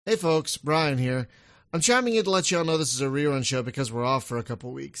Hey folks, Brian here. I'm chiming in to let y'all know this is a rerun show because we're off for a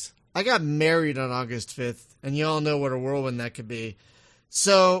couple weeks. I got married on August 5th, and y'all know what a whirlwind that could be.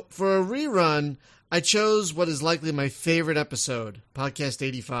 So, for a rerun, I chose what is likely my favorite episode, Podcast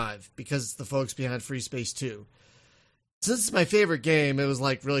 85, because it's the folks behind Freespace 2. Since it's my favorite game, it was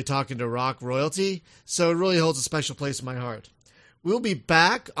like really talking to rock royalty, so it really holds a special place in my heart. We'll be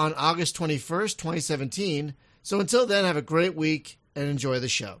back on August 21st, 2017, so until then, have a great week and enjoy the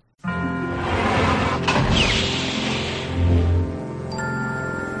show.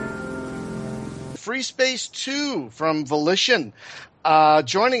 Freespace 2 from Volition.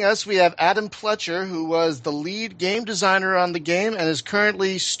 Joining us, we have Adam Pletcher, who was the lead game designer on the game and is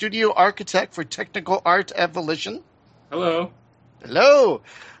currently studio architect for technical art at Volition. Hello. Hello.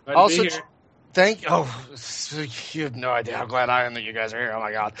 Glad Also, to be here. you have no idea how glad I am that you guys are here. Oh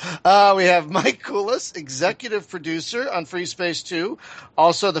my God. We have Mike Koulis, executive producer on Freespace 2,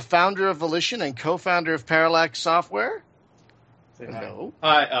 also the founder of Volition and co-founder of Parallax Software. Hello.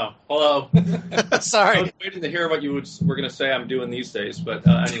 Hi. Oh, hello. Sorry. I was waiting to hear what you were going to say I'm doing these days, but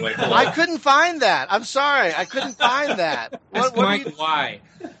anyway, hello. I couldn't find that. I'm sorry. I couldn't find that. Ask Mike why.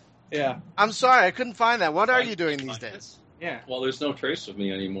 Yeah. I'm sorry. I couldn't find that. What are you doing these days? Yeah. Well, there's no trace of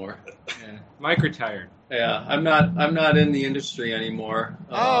me anymore. Yeah. Mike retired. Yeah, I'm not in the industry anymore.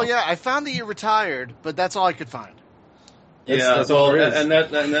 Oh yeah, I found that you retired, but that's all I could find. That's all there is. And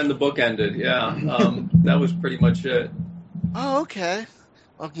then the book ended. Yeah. That was pretty much it. Oh, okay.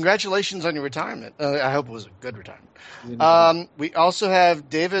 Well, congratulations on your retirement. I hope it was a good retirement. We also have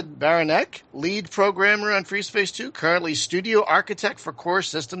David Baranek, lead programmer on Freespace 2, currently studio architect for core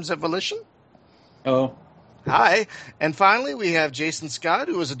systems at Volition. Oh. Hi. And finally, we have Jason Scott,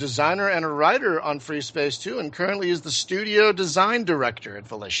 who is a designer and a writer on Freespace 2 and currently is the studio design director at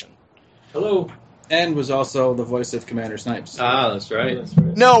Volition. Hello. And was also the voice of Commander Snipes. Ah, that's right.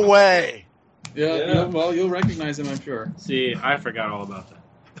 No way. Yeah. Well, you'll recognize him, I'm sure. See, I forgot all about that.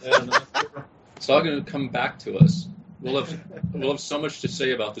 Yeah, it's all going to come back to us. We'll have so much to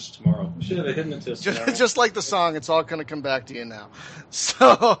say about this tomorrow. We should have a hypnotist. Just like the song, it's all going to come back to you now.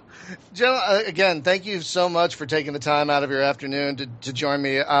 So, Joe, again, thank you so much for taking the time out of your afternoon to join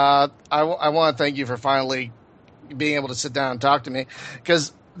me. I want to thank you for finally being able to sit down and talk to me,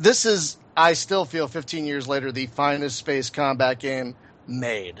 because this is, I still feel 15 years later, the finest space combat game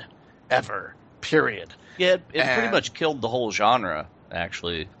made ever, period. Yeah, it pretty much killed the whole genre,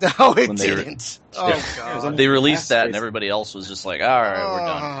 actually. No, it didn't. Oh, God. They released that, and everybody else was just like, all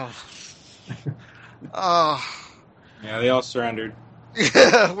right, we're done. Yeah, they all surrendered.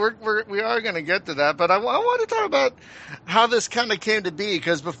 Yeah, we are going to get to that, but I want to talk about how this kind of came to be,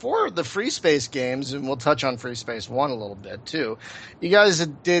 because before the Freespace games, and we'll touch on Freespace 1 a little bit too, you guys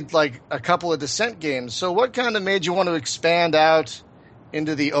did like a couple of Descent games. So what kind of made you want to expand out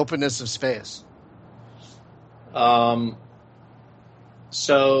into the openness of space?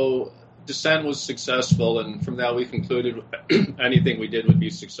 So Descent was successful, and from that we concluded anything we did would be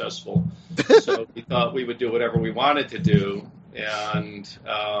successful. So we thought we would do whatever we wanted to do, and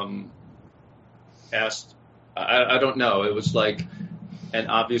asked, I don't know, it was like, and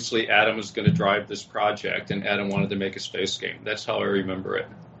obviously Adam was going to drive this project, and Adam wanted to make a space game. That's how I remember it.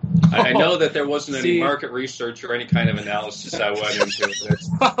 I know that there wasn't any market research or any kind of analysis I went into it.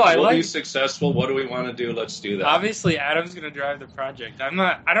 We'll be successful. What do we want to do? Let's do that. Obviously, Adam's going to drive the project. I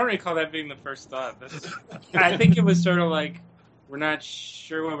don't recall that being the first thought. I think it was sort of like, we're not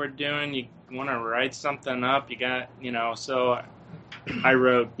sure what we're doing. You want to write something up. You got, so I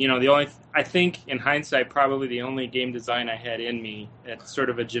wrote, I think in hindsight, probably the only game design I had in me at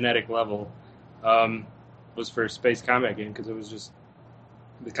sort of a genetic level was for a space combat game, because it was just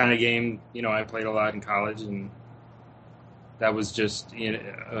the kind of game, I played a lot in college, and that was just,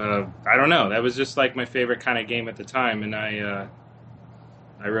 I don't know, that was just like my favorite kind of game at the time, and I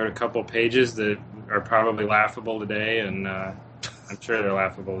wrote a couple pages that are probably laughable today, and I'm sure they're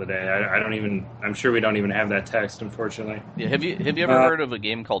laughable today. I'm sure we don't even have that text, unfortunately. Yeah, have you ever heard of a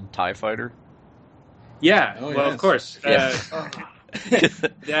game called TIE Fighter? Yeah, Oh, well, yes. of course. Yeah.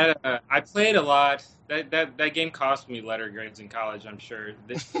 I played a lot. That game cost me letter grades in college, I'm sure.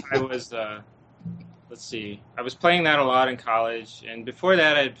 I was, let's see, I was playing that a lot in college, and before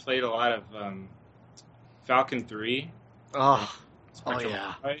that I had played a lot of Falcon 3. Oh Spectrum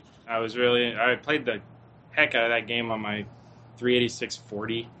yeah. Flight. I played the heck out of that game on my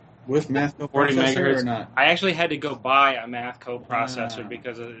 38640. With math 40 processor megahertz. or not? I actually had to go buy a math coprocessor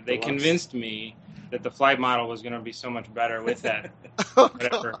because they convinced me that the flight model was going to be so much better with that,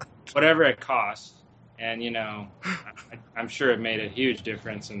 whatever it cost. And I'm sure it made a huge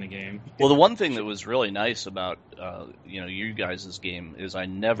difference in the game. Well, the one thing that was really nice about you guys' game is I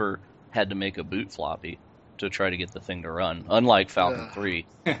never had to make a boot floppy to try to get the thing to run. Unlike Falcon 3,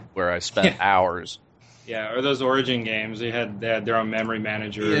 where I spent hours. Yeah, or those Origin games, they had their own memory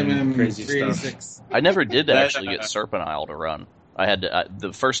manager and crazy stuff. I never did actually get Serpentile to run. I had to.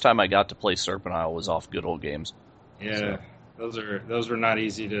 The first time I got to play Serpentile was off Good Old Games. Yeah, so. those were not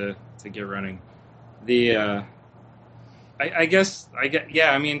easy to get running. The I guess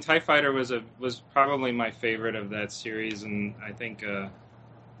I mean TIE Fighter was probably my favorite of that series, and I think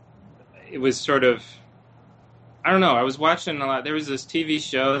it was sort of, I don't know, I was watching a lot. There was this TV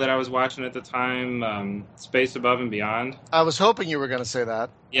show that I was watching at the time, Space Above and Beyond. I was hoping you were going to say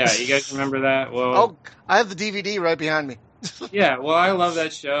that. Yeah, you guys remember that? Well, I have the DVD right behind me. Yeah, well, I love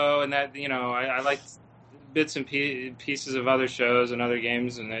that show, and that, I liked bits and pieces of other shows and other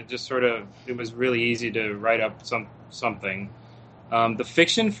games, and it just sort of, it was really easy to write up something. The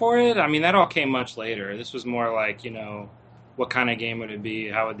fiction for it, I mean, that all came much later. This was more like, what kind of game would it be?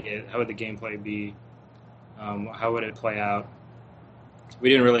 How would the gameplay be? How would it play out? We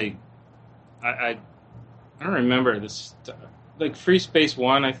didn't really. I don't remember this. Like Freespace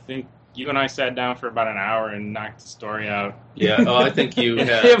 1, I think you and I sat down for about an hour and knocked the story out. Yeah, I think you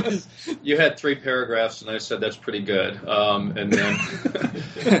had you had 3 paragraphs, and I said that's pretty good. And then,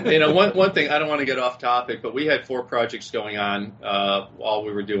 one thing, I don't want to get off topic, but we had 4 projects going on while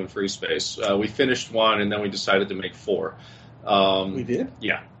we were doing Freespace. We finished 1, and then we decided to make 4. We did?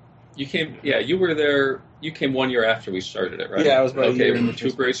 Yeah. You came. Yeah, you were there. You came 1 year after we started it, right? Yeah, I was about a year when in the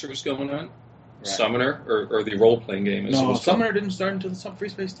Tube Racer was going on. Right. Summoner or the role playing game? No, Summoner didn't start until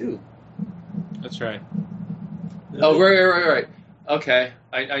Freespace 2. That's right. Oh, right. Okay,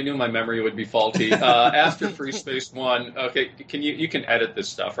 I knew my memory would be faulty. After Freespace 1, okay, you can edit this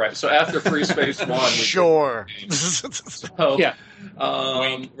stuff, right? So after Freespace 1, sure. So, yeah.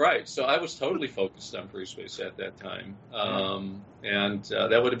 Right. So I was totally focused on Freespace at that time, and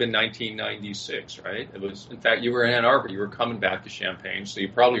that would have been 1996, right? It was. In fact, you were in Ann Arbor. You were coming back to Champaign, so you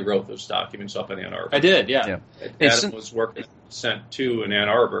probably wrote those documents up in Ann Arbor. I did. Yeah. Adam was sent to in Ann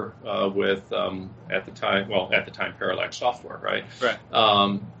Arbor with at the time Parallax Software, right? Right.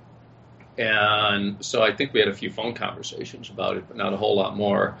 And so I think we had a few phone conversations about it, but not a whole lot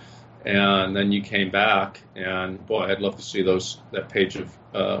more. And then you came back, and boy, I'd love to see that page of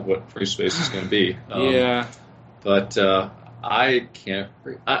what Freespace is going to be. Yeah. But I can't.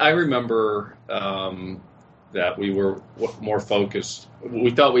 I remember that we were more focused.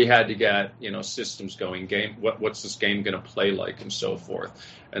 We thought we had to get systems going. What's this game going to play like, and so forth.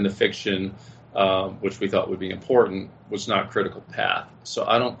 And the fiction, which we thought would be important, was not critical path. So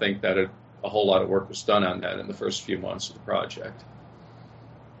I don't think that a whole lot of work was done on that in the first few months of the project.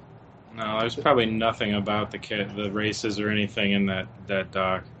 No, there's probably nothing about the races or anything in that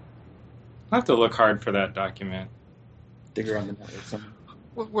doc. I'll have to look hard for that document. Dig around the network somewhere.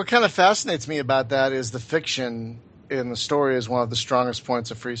 What kind of fascinates me about that is the fiction in the story is one of the strongest points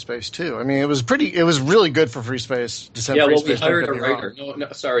of Freespace 2. I mean, it was really good for Freespace to send Freespace. We hired a writer.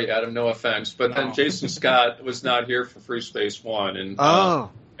 No, sorry, Adam, no offense, but then Jason Scott was not here for Freespace 1,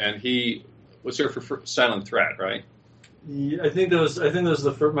 and he was here for Silent Threat, right? Yeah, I think that was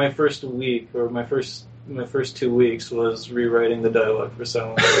my first week, or my first 2 weeks was rewriting the dialogue for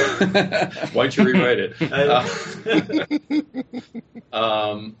Silent Threat. Why'd you rewrite it?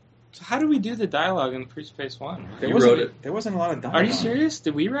 So how do we do the dialogue in Freespace 1? You wrote it. There wasn't a lot of dialogue. Are you serious?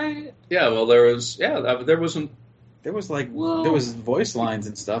 Did we write it? Yeah, well, there wasn't. There was there was voice lines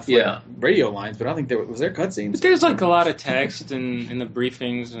and stuff. Yeah, radio lines, but I don't think was there cutscenes. But there's like a lot of text in the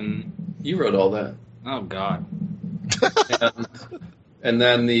briefings, and you wrote all that. Oh God. And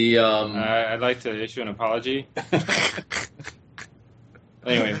then the. I'd like to issue an apology.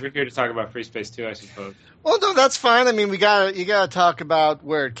 Anyway, we're here to talk about Freespace 2, I suppose. Well, no, that's fine. I mean, you gotta talk about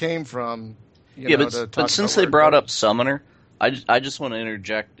where it came from. But since they brought up Summoner, I just want to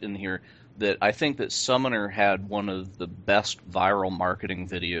interject in here that I think that Summoner had one of the best viral marketing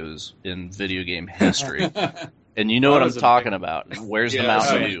videos in video game history. And you know what I'm talking about. Where's the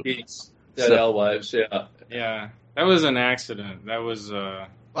Mountain Dew? Dead Alewives, yeah. Yeah, that was an accident. That was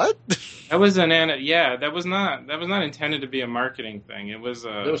what? That was that was not intended to be a marketing thing. It was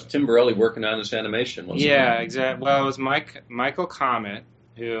that was Tim Borelli working on this animation, wasn't it? Yeah, exactly. Well, it was Michael Comet,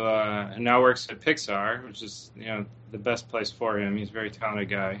 who now works at Pixar, which is the best place for him. He's a very talented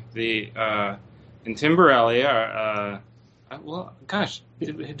guy. And Tim Borelli well, gosh,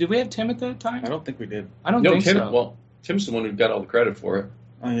 did we have Tim at that time? I don't think we did. I don't think so. Well, Tim's the one who got all the credit for it.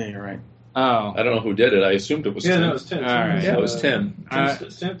 Oh yeah, you're right. Oh, I don't know who did it. I assumed it was Tim. No, it was Tim. All right. Yeah, it was Tim.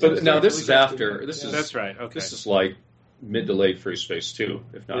 But now this is after. That's right. Okay. This is like mid to late Freespace too,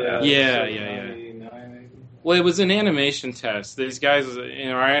 if not after. Yeah. 99, maybe. Well, it was an animation test. These guys, our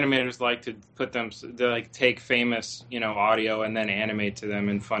animators like to put them, they like take famous, audio and then animate to them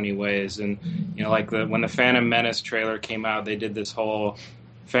in funny ways. And like when the Phantom Menace trailer came out, they did this whole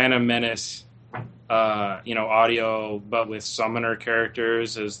Phantom Menace, audio, but with summoner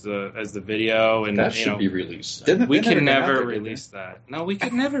characters as the video. And that should be released. We can never release that. No, we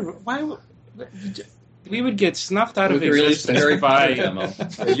could never. Why? We would get snuffed out of existence by demo.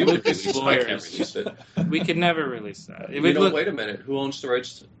 You would release it. I can't release it. We could never release that. Wait a minute. Who owns the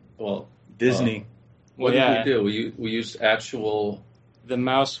rights? Well, Disney. What did we do? We used actual. The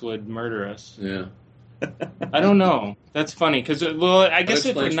mouse would murder us. Yeah. I don't know. That's funny because I guess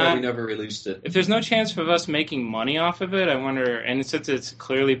if we're not, we never released it. If there's no chance of us making money off of it, I wonder. And since it's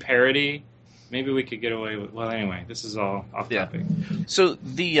clearly parody, maybe we could get away with. Well, anyway, this is all off topic. So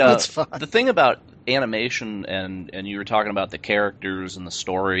the thing about animation and you were talking about the characters and the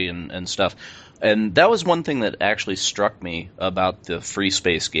story and stuff, and that was one thing that actually struck me about the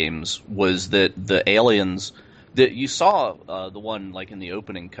Freespace games was that the aliens that you saw the one like in the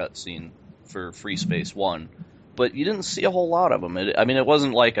opening cutscene for Freespace 1, but you didn't see a whole lot of them. It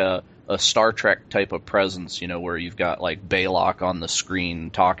wasn't like a Star Trek type of presence, where you've got like Baylock on the screen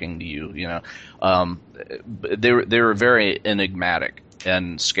talking to you, They were very enigmatic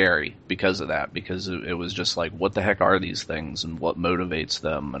and scary because of that, because it was just like, what the heck are these things and what motivates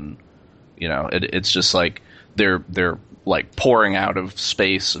them? And, it's just like they're like pouring out of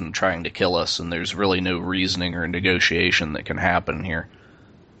space and trying to kill us, and there's really no reasoning or negotiation that can happen here.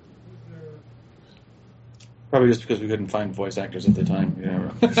 Probably just because we couldn't find voice actors at the time.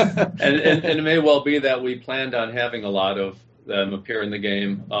 and it may well be that we planned on having a lot of them appear in the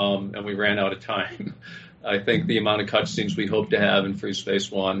game, and we ran out of time. I think the amount of cutscenes we hoped to have in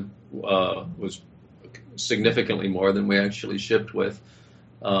Freespace 1 was significantly more than we actually shipped with.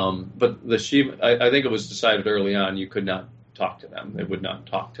 But I think it was decided early on you could not talk to them. They would not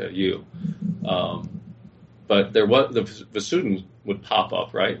talk to you. But there was the Vasudans would pop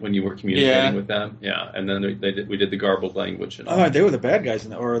up, right, when you were communicating with them. Yeah, and then we did the garbled language and all. Oh, they were the bad guys,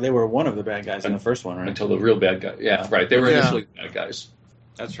 or they were one of the bad guys in the first one, right? Until the real bad guy. Yeah, right. They were initially the bad guys.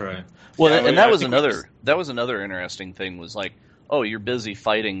 That's right. Well, and that was another interesting thing was like, oh, you're busy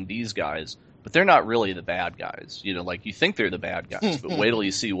fighting these guys, but they're not really the bad guys. Like you think they're the bad guys, but wait till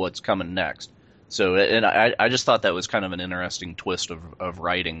you see what's coming next. So, and I just thought that was kind of an interesting twist of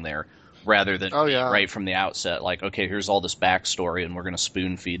writing there, rather than right from the outset, like, okay, here's all this backstory, and we're going to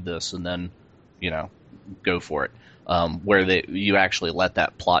spoon feed this, and then, go for it. Where you actually let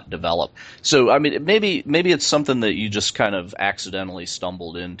that plot develop. So, maybe it's something that you just kind of accidentally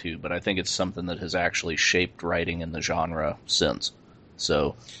stumbled into, but I think it's something that has actually shaped writing in the genre since.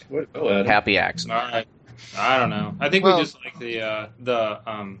 So, happy accident. All right. I don't know. I think we just like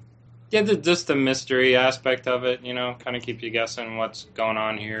just the mystery aspect of it, kind of keep you guessing what's going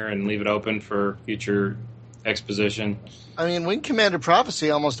on here and leave it open for future exposition. Wing Commander Prophecy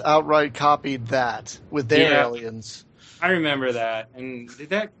almost outright copied that with their aliens. I remember that. And did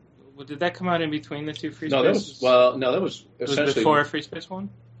that come out in between the two Freespaces? That was essentially before Freespace 1?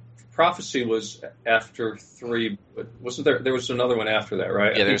 Prophecy was after 3, but wasn't there? There was another one after that,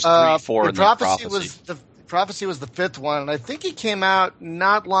 right? Yeah, there's 3, 4, and Prophecy was Prophecy was the 5th one, and I think it came out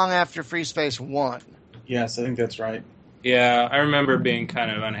not long after Freespace 1. Yes, I think that's right. Yeah, I remember being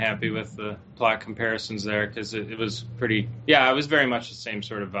kind of unhappy with the plot comparisons there because it was pretty. Yeah, it was very much the same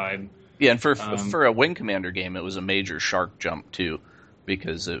sort of vibe. Yeah, and for a Wing Commander game, it was a major shark jump too,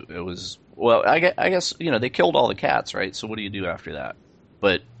 because it was. Well, I guess they killed all the cats, right? So what do you do after that?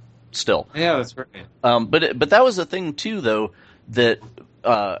 But still, yeah, that's right. But that was the thing too, though, that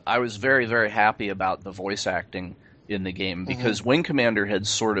I was very, very happy about the voice acting in the game because Wing Commander had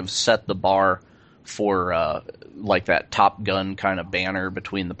sort of set the bar for like that Top Gun kind of banner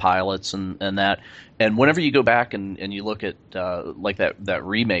between the pilots and that. And whenever you go back and you look at like that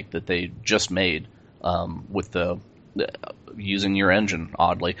remake that they just made with the using your engine,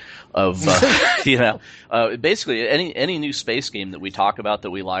 oddly, of basically any new space game that we talk about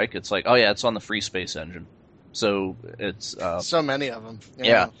that we like, it's like, oh yeah, it's on the Freespace engine. So it's so many of them.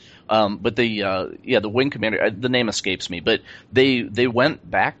 But the Wing Commander, the name escapes me, but they went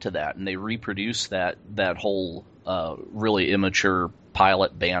back to that and they reproduced that whole really immature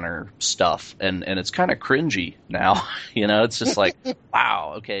pilot banner stuff, and it's kind of cringy now. It's just like,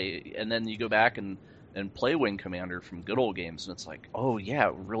 wow, okay. And then you go back and play Wing Commander from good old games, and it's like, oh yeah,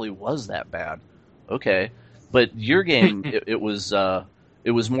 it really was that bad. Okay, but your game, it was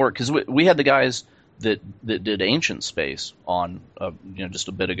more because we had the guys that did Ancient Space on just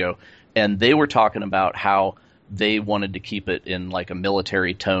a bit ago, and they were talking about how they wanted to keep it in like a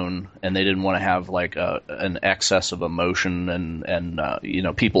military tone, and they didn't want to have like an excess of emotion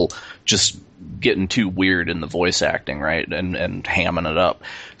and people just getting too weird in the voice acting, right, and hamming it up.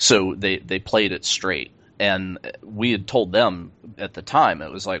 So they played it straight, and we had told them at the time,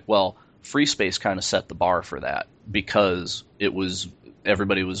 it was like, well, Freespace kind of set the bar for that, because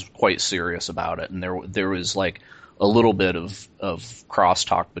everybody was quite serious about it, and there was like a little bit of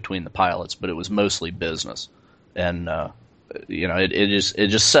crosstalk between the pilots, but it was mostly business. And it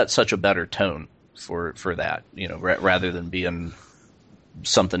just set such a better tone for that, rather than being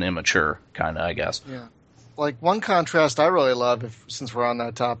something immature, kind of, I guess. Yeah. Like, one contrast I really love, since we're on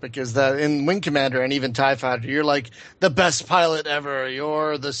that topic, is that in Wing Commander and even TIE Fighter, you're like the best pilot ever.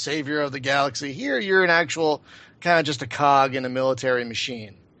 You're the savior of the galaxy. Here, you're an actual kind of just a cog in a military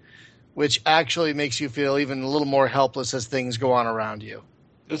machine, which actually makes you feel even a little more helpless as things go on around you.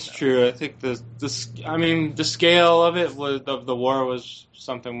 That's true. I think the scale of it of the war was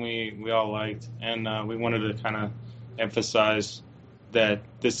something we all liked, and we wanted to kind of emphasize that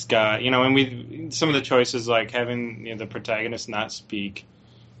this guy, and some of the choices, like having the protagonist not speak,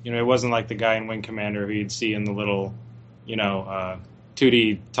 it wasn't like the guy in Wing Commander who you'd see in the little,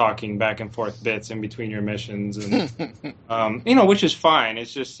 2D talking back and forth bits in between your missions, and which is fine.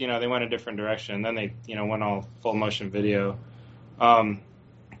 It's just they went a different direction. Then they went all full motion video.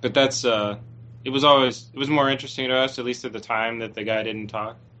 But that's it was more interesting to us, at least at the time, that the guy didn't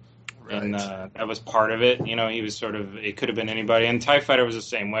talk. Right. And that was part of it. He was sort of, it could have been anybody. And TIE Fighter was the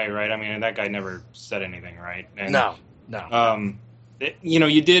same way, right? I mean, that guy never said anything, right? And, no.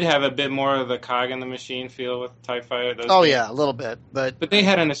 You did have a bit more of the cog in the machine feel with TIE Fighter. Yeah, a little bit, but they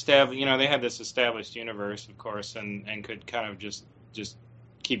had they had this established universe, of course, and could kind of just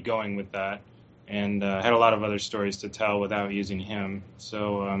keep going with that, and had a lot of other stories to tell without using him.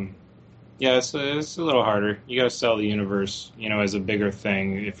 So it's a little harder. You got to sell the universe, as a bigger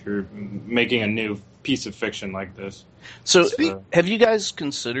thing if you're making a new piece of fiction like this. So have you guys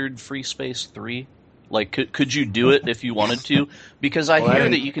considered Freespace 3? Like, could you do it if you wanted to? Because I hear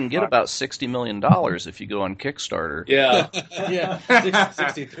that you can get about $60 million if you go on Kickstarter. Yeah. Yeah,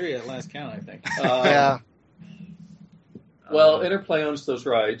 63 at last count, I think. Yeah. Well, Interplay owns those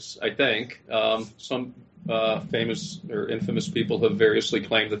rights, I think. Some famous or infamous people have variously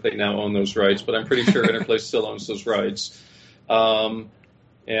claimed that they now own those rights, but I'm pretty sure Interplay still owns those rights.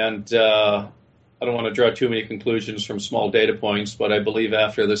 I don't want to draw too many conclusions from small data points, but I believe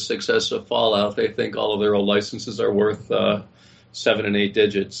after the success of Fallout, they think all of their old licenses are worth 7 and 8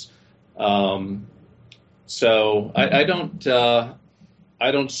 digits. So I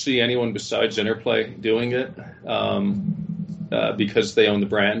don't see anyone besides Interplay doing it because they own the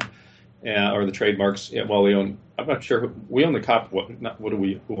brand or the trademarks. Yeah, well, I'm not sure. We own the copy.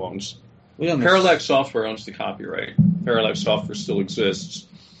 Who owns? We own Parallax Software owns the copyright. Parallax Software still exists,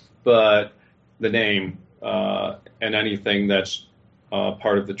 but the name and anything that's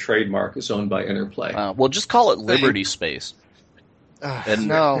part of the trademark is owned by Interplay. Well, just call it Liberty Space.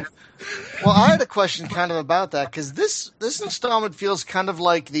 No. Well, I had a question kind of about that, because this installment feels kind of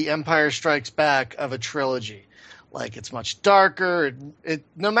like the Empire Strikes Back of a trilogy. Like, it's much darker. It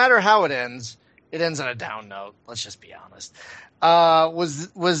no matter how it ends on a down note. Let's just be honest.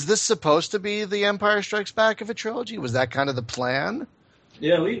 Was this supposed to be the Empire Strikes Back of a trilogy? Was that kind of the plan?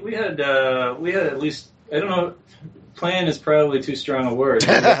 Yeah, we had at least, I don't know, plan is probably too strong a word.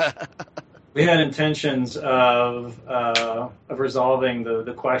 We had intentions of resolving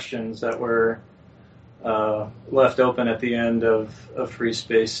the questions that were left open at the end of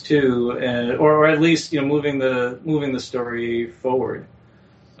Freespace 2, or at least moving the story forward.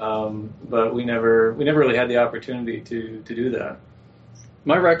 But we never really had the opportunity to do that.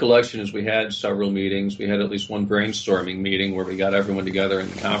 My recollection is we had several meetings. We had at least one brainstorming meeting where we got everyone together in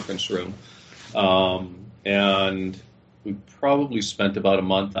the conference room, and we probably spent about a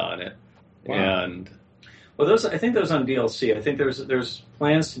month on it. Wow. And I think those on DLC. I think there's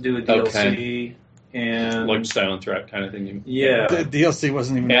plans to do a DLC and like Silent Threat kind of thing. Yeah, the DLC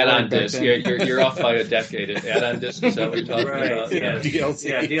wasn't even add-on disc. Yeah, you're off by a decade. Add-on disc, is that what you're talking about? Yeah. DLC.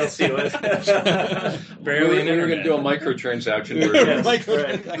 Yeah, DLC was barely. We were going to do a microtransaction version. Yes,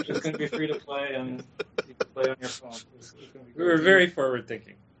 right. It's going to be free to play, and you can play on your phone. We were very forward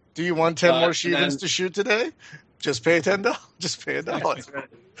thinking. Do you want 10 more Shivans to shoot today? Just pay $10. Just pay $1.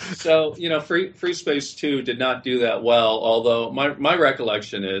 So, Freespace 2 did not do that well, although my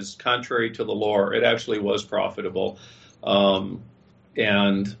recollection is, contrary to the lore, it actually was profitable.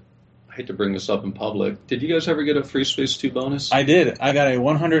 And I hate to bring this up in public. Did you guys ever get a Freespace 2 bonus? I did. I got a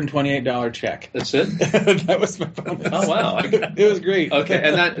 $128 check. That's it? That was my bonus. Oh, wow. It was great. Okay,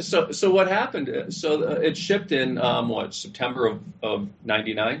 and that so what happened? So it shipped in, September of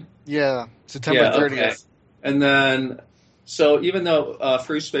 99? Yeah, September 30th. Okay. And then, so even though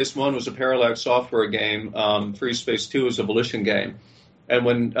Freespace 1 was a Parallax Software game, Freespace 2 was a Volition game. And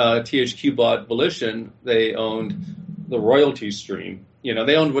when THQ bought Volition, they owned the royalty stream.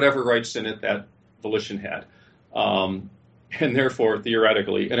 They owned whatever rights in it that Volition had. And therefore,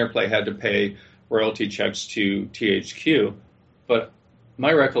 theoretically, Interplay had to pay royalty checks to THQ. But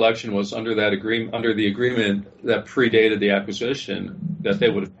my recollection was under the agreement that predated the acquisition, that they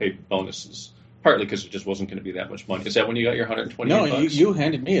would have paid bonuses. Partly because it just wasn't going to be that much money. Is that when you got your $120? No, you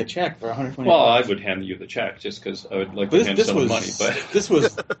handed me a check for $120. Well, I would hand you the check just because I would like to hand some money. But this was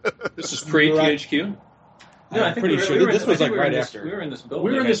pre-THQ? No, I think pretty sure this was like right after. We were in this building.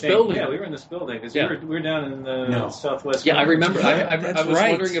 We were in this building. Yeah, we were in this building because Yeah. we were down in the southwest. Yeah, I remember. I was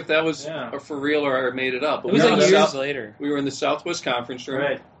right. wondering if that was for real or I made it up. But It was we were in the years later. We were in the Southwest Conference Room,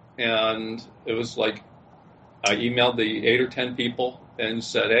 Right. and it was like I emailed the 8 or 10 people and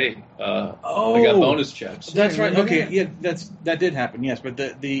said, "Hey, I got bonus checks." That's right. Okay, yeah, that did happen. Yes, but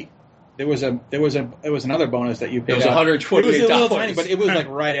there was another bonus that you paid. It was out. $128. It was a little tiny, but it was like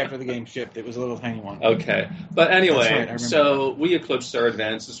right after the game shipped. It was a little tiny one. Okay, but anyway, That's right, I remember so we eclipsed our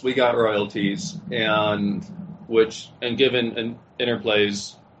advances. We got royalties, and given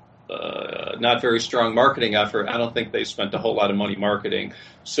Interplay's not very strong marketing effort, I don't think they spent a whole lot of money marketing.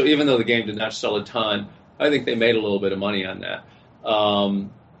 So even though the game did not sell a ton, I think they made a little bit of money on that.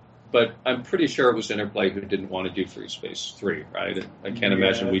 But I'm pretty sure it was Interplay who didn't want to do Freespace 3, right? I can't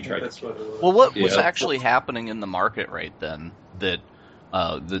imagine we tried That's to. what it was. Well, what was Yeah. actually happening in the market right then that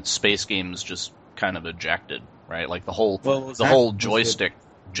space games just kind of ejected, right? Like the whole joystick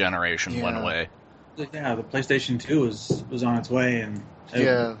generation went away. Yeah, the PlayStation 2 was on its way, and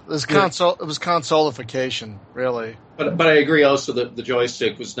Yeah, it was consolification, really. But I agree also that the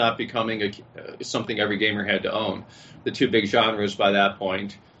joystick was not becoming something every gamer had to own. The two big genres by that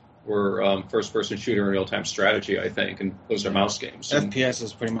point were first-person shooter and real-time strategy, I think, and those are mouse games. And FPS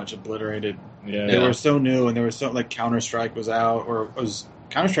is pretty much obliterated. Yeah. They were so new, and they were so like Counter-Strike was out,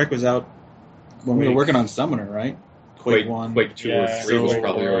 Counter-Strike was out when we were working on Summoner, right? Quake 1, Quake 2 or 3 was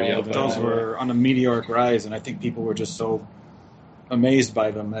probably already out. Those were on a meteoric rise, and I think people were just so amazed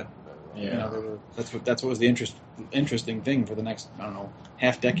by them that that's what was the interesting thing for the next, I don't know,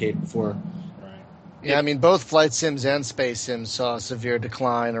 half decade before. Yeah, I mean, both Flight Sims and Space Sims saw a severe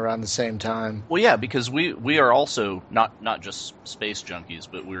decline around the same time. Well, yeah, because we are also not just space junkies,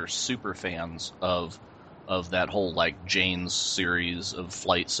 but we're super fans of that whole like Jane's series of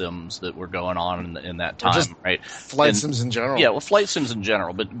flight sims that were going on in that time, just right? Flight Sims in general. Yeah, well, flight sims in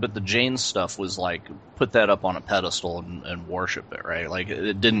general, but the Jane's stuff was like put that up on a pedestal and worship it, right? Like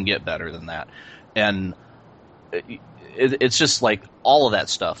it didn't get better than that, and it's just like all of that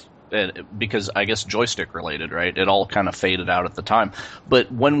stuff. Because I guess joystick related, right? It all kind of faded out at the time.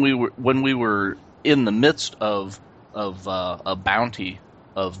 But when we were in the midst of a bounty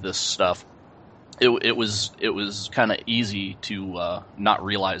of this stuff, it was kind of easy to not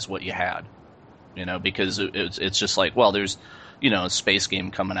realize what you had, because it's just like, well, there's a space game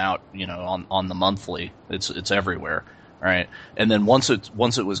coming out, on the monthly. It's everywhere. Right, and then once it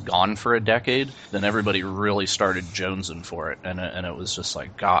was gone for a decade, then everybody really started jonesing for it, and it was just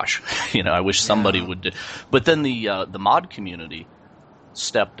like, gosh, I wish somebody would do. But then the mod community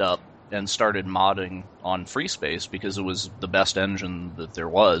stepped up and started modding on Freespace because it was the best engine that there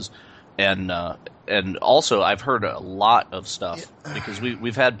was, and also I've heard a lot of stuff because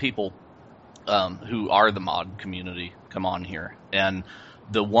we've had people who are the mod community come on here, and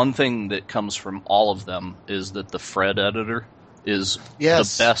the one thing that comes from all of them is that the Fred editor is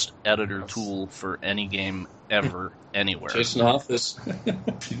the best editor tool for any game ever, anywhere. Jason Hoffus,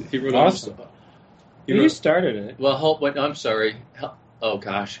 he wrote Awesome. You started it. Well, I'm sorry. Oh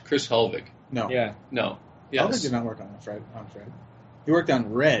gosh, Chris Helvig. No. Yeah. No. Helvig did not work on Fred. He worked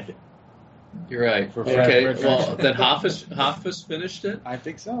on Red. You're right. Yeah, Okay. Red Well, then Hoffus finished it. I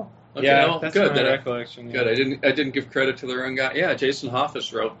think so. Okay, Yeah, well, that's good. my recollection. Yeah. Good. I didn't give credit to the wrong guy. Yeah, Jason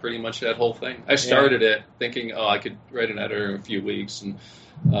Hoffus wrote pretty much that whole thing. I started it thinking, I could write an editor in a few weeks, and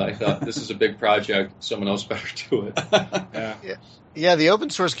I thought this is a big project. Someone else better do it. Yeah, the open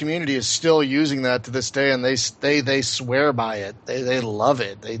source community is still using that to this day, and they swear by it. They love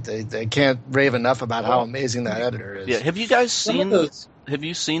it. They can't rave enough about how amazing that editor is. Yeah, have you guys seen? Have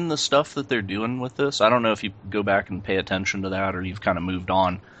you seen the stuff that they're doing with this? I don't know if you go back and pay attention to that, or you've kind of moved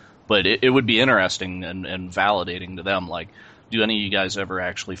on. But it would be interesting and validating to them. Like do any of you guys ever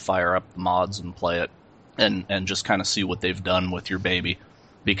actually fire up the mods and play it and just kind of see what they've done with your baby?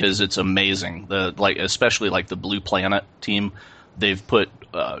 Because it's amazing. Especially the Blue Planet team, they've put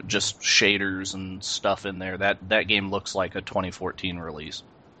just shaders and stuff in there. That game looks like a 2014 release.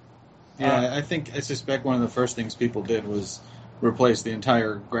 Yeah, I suspect one of the first things people did was replace the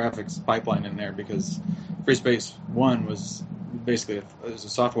entire graphics pipeline in there, because Freespace 1 was basically a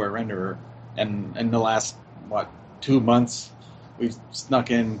software renderer, and in the last 2 months we've snuck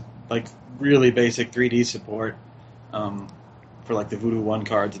in really basic 3D support for the Voodoo 1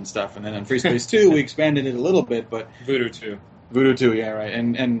 cards and stuff, and then in Freespace 2 we expanded it a little bit, but Voodoo 2. Voodoo 2, yeah, right,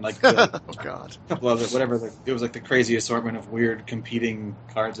 and the, oh god, a couple of it was the crazy assortment of weird competing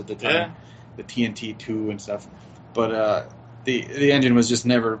cards at the time, the TNT 2 and stuff, but the engine was just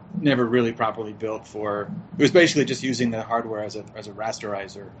never really properly built for. It was basically just using the hardware as a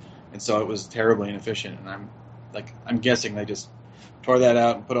rasterizer, and so it was terribly inefficient. And I'm guessing they just tore that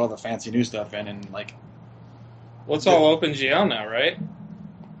out and put all the fancy new stuff in, and well, it's all OpenGL now, right?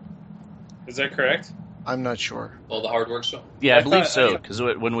 Is that correct? I'm not sure. All the hardware stuff? Yeah, I believe so, because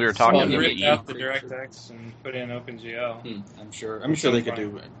when we were talking to ripped EE, out the DirectX and put in OpenGL. I'm sure they could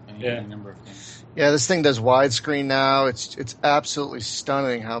do any number of things. Yeah, this thing does widescreen now. It's absolutely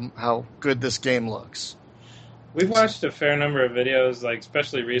stunning how good this game looks. We've watched a fair number of videos,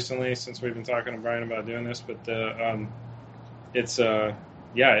 especially recently, since we've been talking to Brian about doing this. But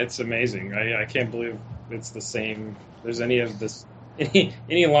it's amazing. I can't believe it's the same. There's any of this.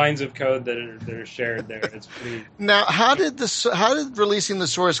 Any lines of code that are shared there? It's pretty. Now, how did releasing the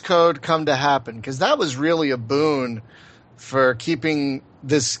source code come to happen? Because that was really a boon for keeping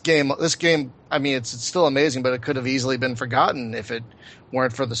this game. This game, I mean, it's still amazing, but it could have easily been forgotten if it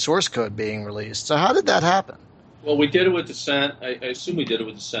weren't for the source code being released. So, how did that happen? Well, we did it with Descent. I assume we did it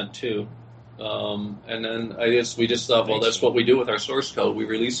with Descent too. And then I guess we just thought, well, that's what we do with our source code. We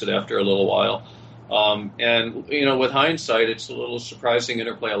release it after a little while. And, with hindsight, it's a little surprising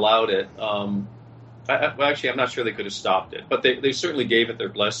Interplay allowed it. Actually, I'm not sure they could have stopped it, but they certainly gave it their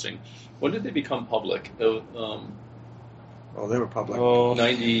blessing. When did they become public? They were public.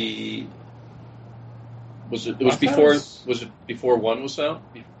 90... Was it before 1 was out?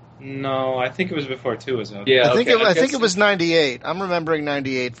 No, I think it was before 2 was out. Yeah, I think it was 98. I'm remembering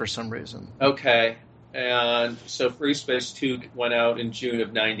 98 for some reason. Okay. And so Freespace 2 went out in June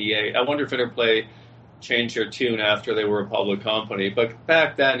of 98. I wonder if Interplay changed their tune after they were a public company. But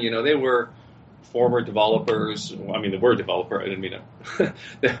back then, they were former developers. I mean, they were a developer. I didn't mean to.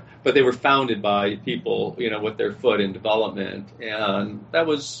 But they were founded by people, with their foot in development. And that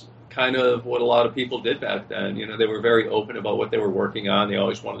was kind of what a lot of people did back then. They were very open about what they were working on. They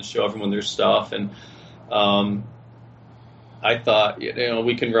always wanted to show everyone their stuff. And I thought,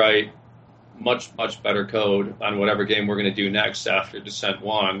 we can write much better code on whatever game we're going to do next after Descent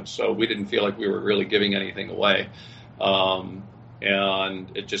 1, so we didn't feel like we were really giving anything away,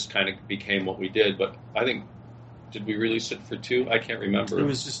 and it just kind of became what we did. But I think, did we release it for 2? I can't remember. It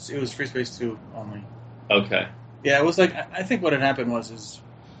was Freespace 2 only. Okay. Yeah, it was I think what had happened was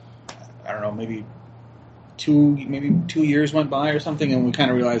I don't know, maybe 2 years went by or something, and we kind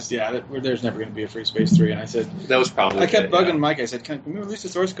of realized, there's never going to be a Freespace 3. And I said, that was probably. I kept bugging Mike. I said, can we release the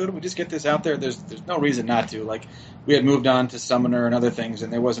source code? Can we just get this out there? There's no reason not to. We had moved on to Summoner and other things,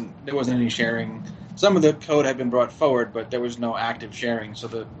 and there wasn't any sharing. Some of the code had been brought forward, but there was no active sharing. So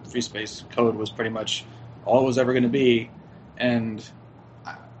the Freespace code was pretty much all it was ever going to be. And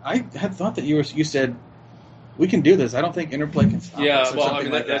I had thought that you said, we can do this. I don't think Interplay can stop us. Yeah, well, I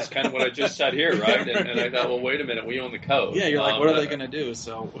mean, that's kind of what I just said here, right? And I thought, well, wait a minute, we own the code. Yeah, you're what are they going to do?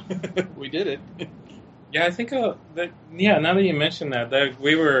 So we did it. Yeah, I think now that you mentioned that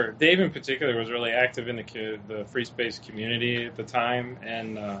Dave in particular was really active in the Freespace community at the time,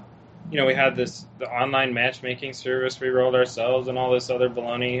 and we had the online matchmaking service we rolled ourselves and all this other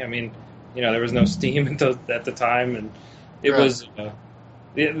baloney. I mean, there was no Steam at the time, and it was.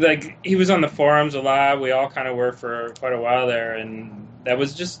 He was on the forums a lot. We all kind of were for quite a while there, and that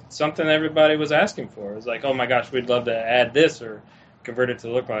was just something everybody was asking for. It was like, oh my gosh, we'd love to add this or convert it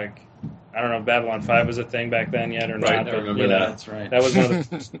to look like, I don't know if Babylon 5 was a thing back then yet or not. I remember that. That's right. That was one of the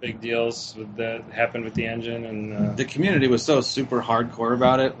first big deals that happened with the engine. And the community was so super hardcore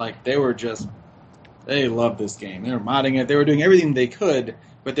about it. They loved this game. They were modding it. They were doing everything they could,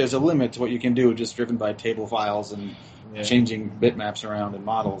 but there's a limit to what you can do just driven by table files and changing bitmaps around and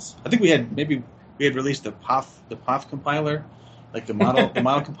models. I think we had released the POF compiler, the model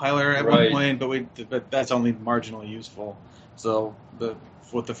compiler at one point, but that's only marginally useful. So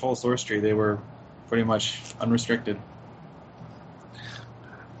with the full source tree, they were pretty much unrestricted.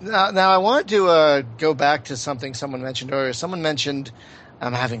 Now I wanted to go back to something someone mentioned earlier. Someone mentioned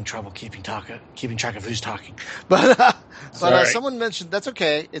I'm having trouble keeping track of who's talking, but someone mentioned that's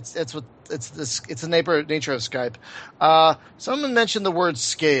okay. It's the nature of Skype. Someone mentioned the word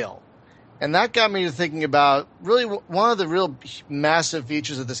scale, and that got me to thinking about really one of the real massive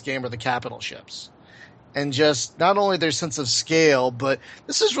features of this game are the capital ships. And just not only their sense of scale, but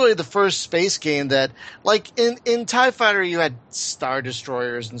this is really the first space game that, like in TIE Fighter, you had Star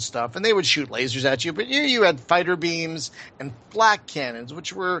Destroyers and stuff, and they would shoot lasers at you. But here you had fighter beams and flak cannons,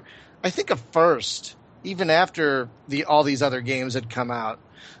 which were, I think, a first, even after all these other games had come out.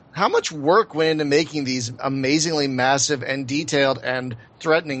 How much work went into making these amazingly massive and detailed and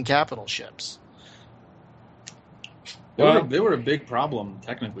threatening capital ships? They were a big problem,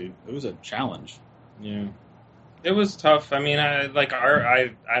 technically. It was a challenge. Yeah, it was tough. I mean, I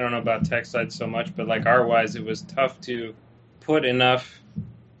don't know about tech side so much, but like art-wise, it was tough to put enough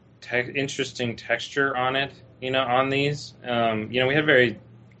interesting texture on it. On these, we had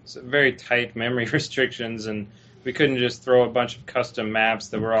very tight memory restrictions, and we couldn't just throw a bunch of custom maps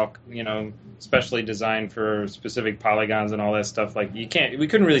that were all specially designed for specific polygons and all that stuff. Like we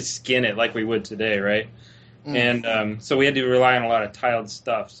couldn't really skin it like we would today, right? And so we had to rely on a lot of tiled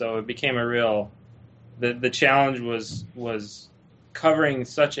stuff. So it became a real The challenge was covering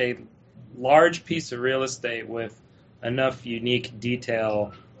such a large piece of real estate with enough unique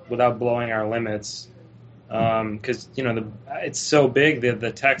detail without blowing our limits. Because it's so big that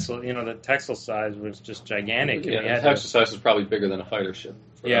the textile size was just gigantic. Yeah, the textile size is probably bigger than a fighter ship.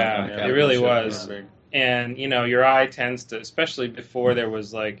 It really was. And your eye tends to, especially before there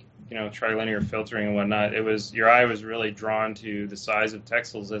was trilinear filtering and whatnot. Your eye was really drawn to the size of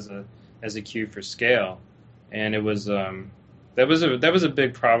textiles as a cue for scale, and it was that was a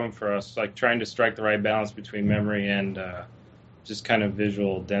big problem for us, like trying to strike the right balance between memory and just kind of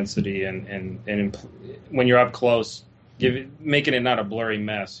visual density and when you're up close, making it not a blurry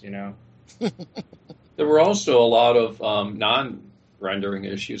mess, There were also a lot of non-rendering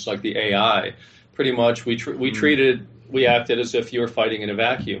issues, like the AI. Pretty much, we acted as if you were fighting in a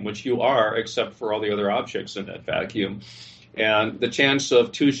vacuum, which you are, except for all the other objects in that vacuum. And the chance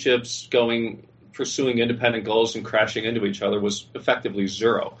of two ships pursuing independent goals and crashing into each other was effectively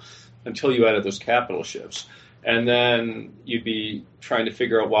zero until you added those capital ships. And then you'd be trying to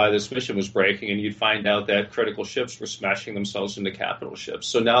figure out why this mission was breaking, and you'd find out that critical ships were smashing themselves into capital ships.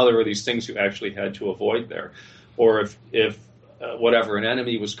 So now there were these things you actually had to avoid there. Or if an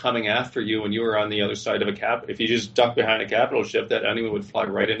enemy was coming after you and you were on the other side of if you just ducked behind a capital ship, that enemy would fly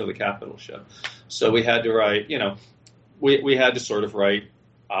right into the capital ship. So we had to write, we had to sort of write,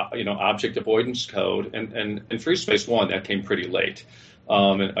 object avoidance code. And in Freespace 1, that came pretty late.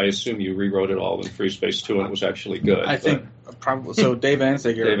 And I assume you rewrote it all in Freespace 2, and it was actually good. I think probably. So Dave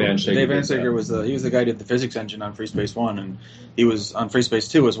Ansager was the guy who did the physics engine on Freespace 1, and he was on Freespace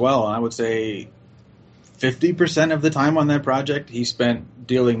 2 as well. And I would say 50% of the time on that project he spent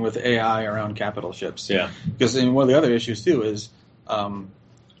dealing with AI around capital ships. Yeah. Because one of the other issues too is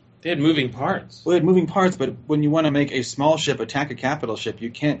they had moving parts. Well, they had moving parts, but when you want to make a small ship attack a capital ship, you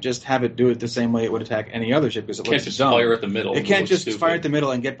can't just have it do it the same way it would attack any other ship because it looks dumb. It can't just fire at the middle. It can't just fire at the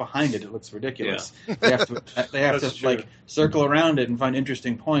middle and get behind it. It looks ridiculous. Yeah. They have to circle around it and find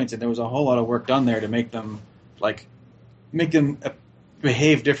interesting points, and there was a whole lot of work done there to make them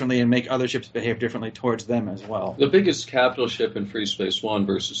behave differently and make other ships behave differently towards them as well. The biggest capital ship in Freespace 1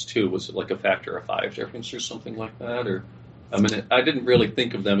 versus 2 was it like a factor of 5 difference or something like that, or? I mean, I didn't really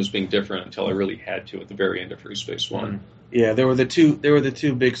think of them as being different until I really had to at the very end of Freespace 1. Yeah, there were the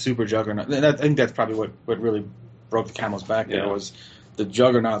two big super juggernauts. I think that's probably what really broke the camel's back there was the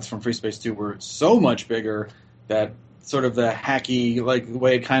juggernauts from Freespace 2 were so much bigger that sort of the hacky, the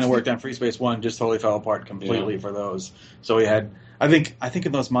way it kind of worked on Freespace 1 just totally fell apart completely for those. So we had, I think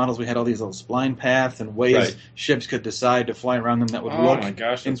in those models we had all these little spline paths and ways ships could decide to fly around them that would look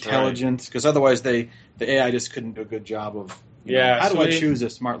intelligent, because otherwise the AI just couldn't do a good job of how do I choose a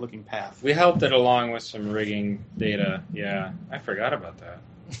smart looking path. We helped it along with some rigging data. Yeah, I forgot about that.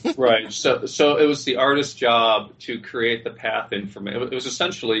 Right. So it was the artist's job to create the path information. It was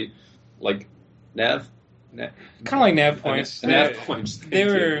essentially like nav kind of like nav points. Nav points. They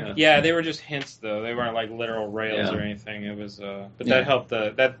were just hints though. They weren't like literal rails or anything. It was but that helped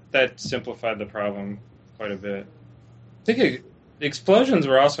that simplified the problem quite a bit. I think the explosions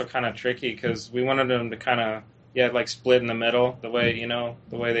were also kind of tricky because we wanted them to kind of split in the middle, the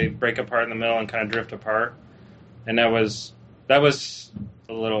way they break apart in the middle and kind of drift apart. And that was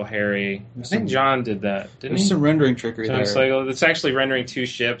a little hairy. I think John did that, didn't he? There's some rendering trickery there. It's actually rendering two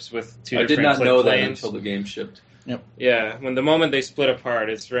ships with two different I did not know planes. that until the game shipped. Yep. Yeah, when the moment they split apart,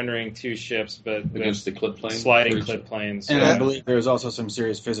 it's rendering two ships, but against the clip plane, sliding clip planes. And yeah. I believe there was also some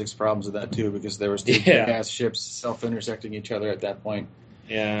serious physics problems with that too, because there was two big-ass ships self-intersecting each other at that point.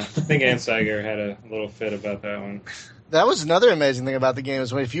 Yeah, I think Ansager had a little fit about that one. That was another amazing thing about the game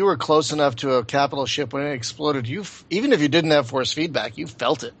is if you were close enough to a capital ship when it exploded, even if you didn't have force feedback, you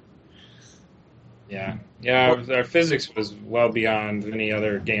felt it. Yeah, our physics was well beyond any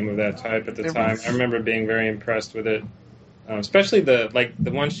other game of that type at the time. I remember being very impressed with it, especially the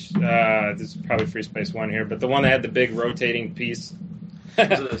one. This is probably Freespace 1 here, but the one that had the big rotating piece.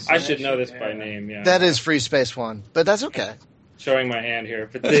 I should know this by name. Yeah, that is Freespace 1, but that's okay. Showing my hand here,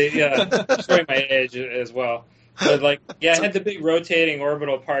 but showing my age as well. But it had the big rotating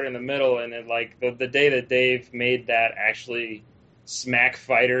orbital part in the middle, and it, the day that Dave made that actually smack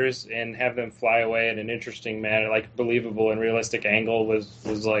fighters and have them fly away in an interesting manner, believable and realistic angle was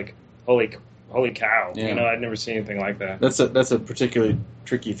holy cow. Yeah. I'd never seen anything like that. That's a particularly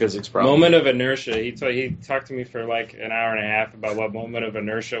tricky physics problem. Moment of inertia. He talked to me for an hour and a half about what moment of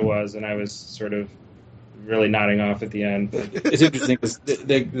inertia was, and I was sort of really nodding off at the end. It's interesting because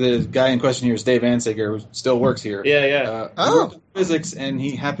the guy in question here is Dave Ansager, who still works here. Yeah. He worked in physics, and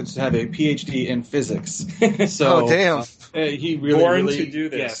he happens to have a PhD in physics. So, damn. He really, Born really, to do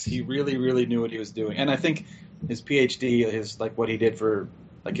this. Yes, he really, really knew what he was doing. And I think his PhD, what he did for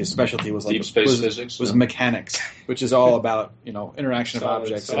his specialty was deep space physics, was mechanics, which is all about interaction of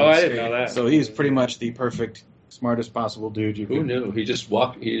objects. I didn't know that. So he's pretty much the perfect, smartest possible dude you could. Who knew? He just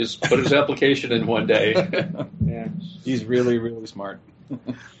put his application in one day. Yeah, he's really, really smart.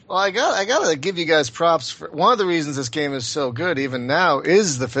 Well, I gotta give you guys props for one of the reasons this game is so good even now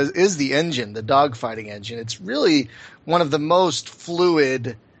is the engine, the dogfighting engine. It's really one of the most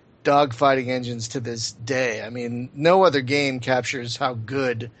fluid dogfighting engines to this day. I mean, no other game captures how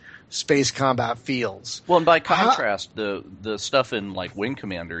good space combat feels. Well, and by contrast, the stuff in Wing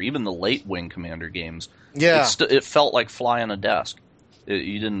Commander, even the late Wing Commander games, it felt like flying a desk.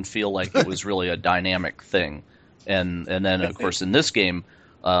 You didn't feel like it was really a dynamic thing. And then of course in this game,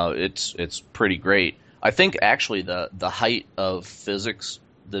 it's pretty great. I think actually the height of physics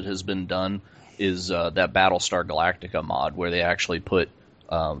that has been done is that Battlestar Galactica mod where they actually put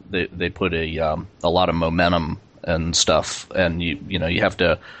they put a lot of momentum and stuff, and you have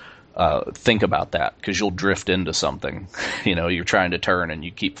to think about that because you'll drift into something. You're trying to turn and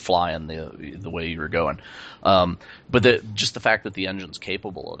you keep flying the way you were going. But just the fact that the engine's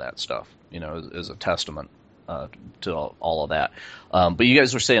capable of that stuff, is a testament to all of that. But you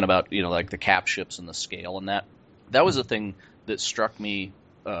guys were saying about the cap ships and the scale and that was a thing that struck me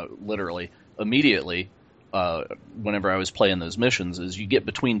literally immediately whenever I was playing those missions. Is you get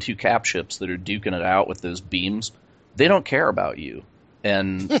between two cap ships that are duking it out with those beams, they don't care about you.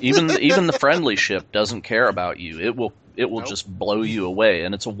 And even the friendly ship doesn't care about you. It will just blow you away,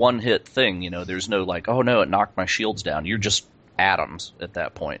 and it's a one-hit thing. There's no oh no, it knocked my shields down. You're just atoms at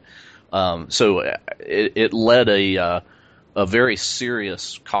that point. So it led a very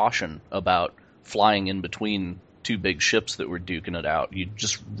serious caution about flying in between two big ships that were duking it out. You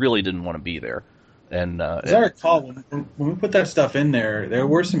just really didn't want to be there. And as I recall, when we put that stuff in there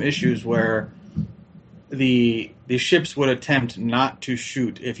were some issues where the ships would attempt not to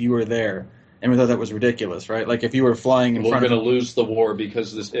shoot if you were there, and we thought that was ridiculous, right? If you were flying in front of... We're going to lose the war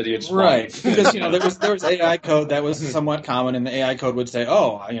because this idiot's flying. Right, because there was AI code that was somewhat common, and the AI code would say,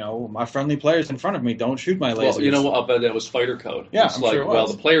 my friendly player's in front of me, don't shoot my lasers. Well, I'll bet that was fighter code. Yeah, it's I'm sure it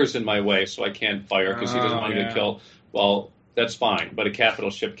was. The player's in my way, so I can't fire because he doesn't want to get killed. Well, that's fine, but a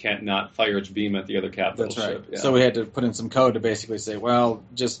capital ship can't not fire its beam at the other capital ship. That's right. Yeah. So we had to put in some code to basically say, well,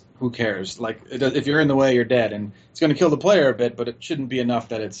 just who cares? If you're in the way, you're dead, and it's going to kill the player a bit, but it shouldn't be enough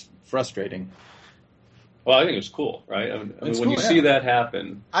that it's frustrating. Well, I think it's cool, right? I mean, when cool, you see that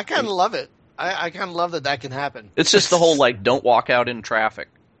happen, I kind of love it. I kind of love that can happen. It's just the whole don't walk out in traffic,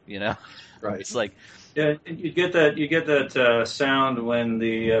 Right. It's yeah, you get that sound when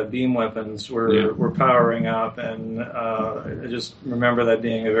the beam weapons were powering up, and I just remember that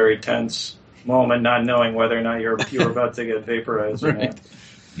being a very tense moment, not knowing whether or not you were about to get vaporized or not.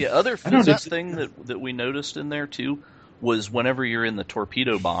 Yeah, other physics thing that we noticed in there too was whenever you're in the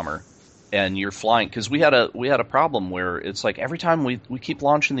torpedo bomber and you're flying, because we had a problem where it's every time we keep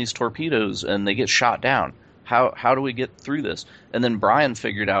launching these torpedoes and they get shot down. How do we get through this? And then Brian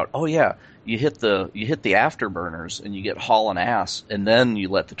figured out, you hit the afterburners and you get hauling ass, and then you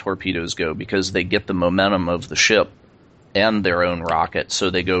let the torpedoes go because they get the momentum of the ship and their own rocket, so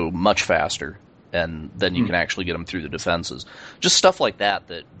they go much faster, and then you can actually get them through the defenses. Just stuff like that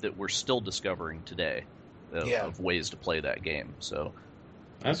we're still discovering today of ways to play that game. So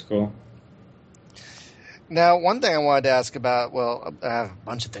that's cool. Now, one thing I wanted to ask about, well, I have a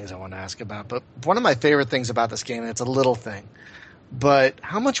bunch of things I want to ask about, but one of my favorite things about this game, and it's a little thing, but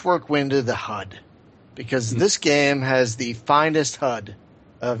how much work went into the HUD? Because this game has the finest HUD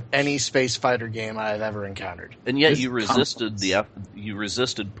of any space fighter game I've ever encountered. And yet you resisted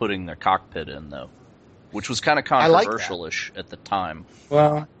putting the cockpit in, though, which was kind of controversial-ish at the time.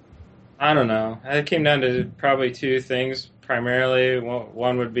 Well, I don't know. It came down to probably two things. Primarily,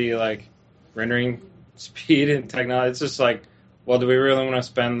 one would be like rendering speed and technology. It's just like, well, do we really want to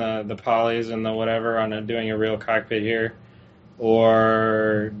spend the polys and the whatever on doing a real cockpit here?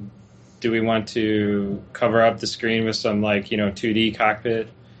 Or do we want to cover up the screen with some 2D cockpit?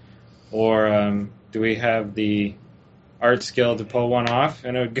 Or do we have the art skill to pull one off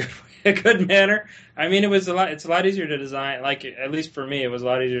in a good manner? I mean, it's a lot easier to design, at least for me, it was a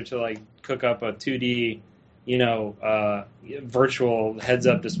lot easier to cook up a 2D, virtual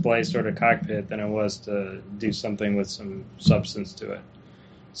heads-up display sort of cockpit than it was to do something with some substance to it.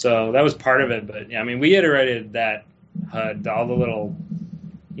 So that was part of it, but yeah, I mean, we iterated that HUD, all the little,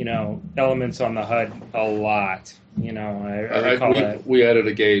 elements on the HUD a lot. I recall that. We added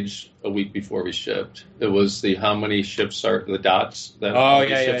a gauge a week before we shipped. It was how many ships are, the dots that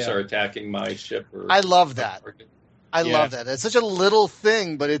ships are attacking my ship. I love that. I love that. It's such a little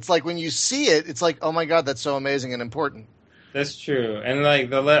thing, but it's like when you see it, it's like, oh my God, that's so amazing and important. That's true. And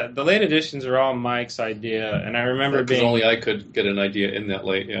the late editions are all Mike's idea. And I remember being only I could get an idea in that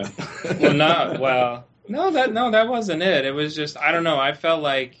late, yeah. No, that wasn't it. It was just, I don't know. I felt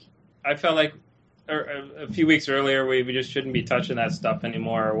like a few weeks earlier we just shouldn't be touching that stuff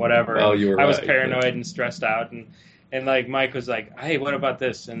anymore or whatever. Oh, you were I was paranoid and stressed out, and Mike was like, "Hey, what about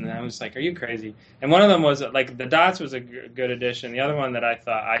this?" And I was like, "Are you crazy?" And one of them was the dots was a good addition. The other one that I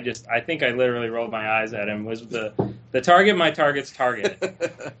thought I think I literally rolled my eyes at him was the target my target's target.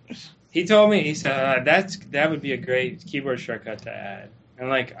 He told me, he said that would be a great keyboard shortcut to add. I'm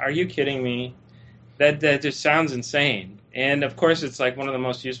like, are you kidding me? That just sounds insane. And of course, it's one of the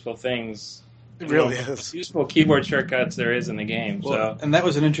most useful things. It really is. Useful keyboard shortcuts there is in the game. Well, and that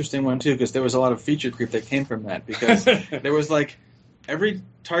was an interesting one, too, because there was a lot of feature creep that came from that. Because there was, every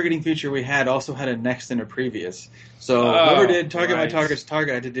targeting feature we had also had a next and a previous. So whoever did target my target's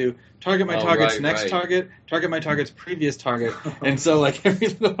target had to do target my target's next target, target my target's previous target. And so, every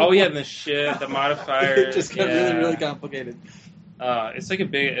little the shit, the modifier. It just got really, really complicated. It's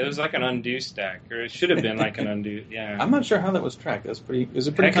it was like an undo stack, or it should have been like an undo, yeah. I'm not sure how that was tracked. It was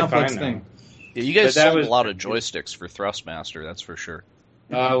a pretty complex thing. Yeah, you guys sold a lot of joysticks for Thrustmaster, that's for sure.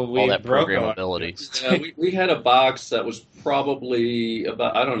 All that programmability. We had a box that was probably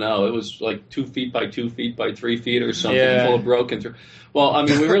about, I don't know, it was 2 feet by 2 feet by 3 feet or something, full of broken through. Well, I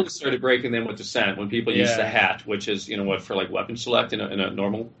mean, we really started breaking them with Descent when people use the hat, which is, for weapon select in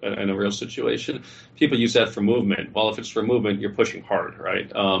a real situation. People use that for movement. Well, if it's for movement, you're pushing hard,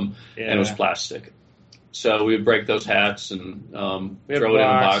 right? And it was plastic. So we would break those hats and throw it in a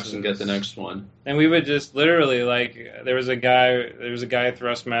box and get the next one. And we would just literally there was a guy at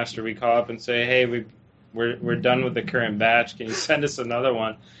Thrustmaster. We call up and say, "Hey, we're done with the current batch. Can you send us another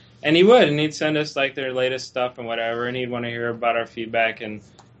one?" And he would, and he'd send us their latest stuff and whatever, and he'd want to hear about our feedback and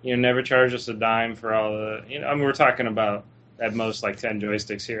never charge us a dime for all the we're talking about at most 10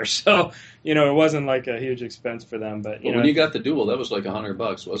 joysticks here, so it wasn't a huge expense for them. But when you got the dual, that was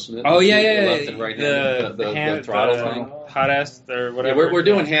 $100, wasn't it? Oh yeah, left and right hand, the throttle thing, hot ass or whatever. Yeah, we're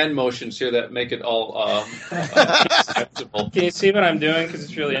doing hand motions here that make it all acceptable. Can you see what I'm doing? Because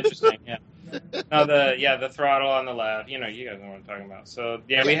it's really interesting. Yeah. No, the throttle on the left. You guys know what I'm talking about. So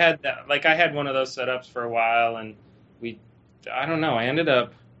yeah, we had that. I had one of those setups for a while, and I don't know. I ended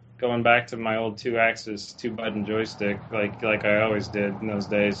up going back to my old 2-axis 2-button joystick, like I always did in those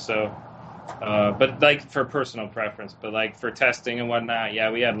days. So, but for personal preference, but for testing and whatnot,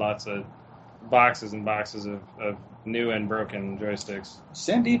 yeah, we had lots of boxes and boxes of new and broken joysticks.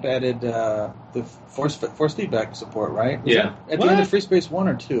 Sandeep added the force feedback support, right? Yeah. At the end of Freespace 1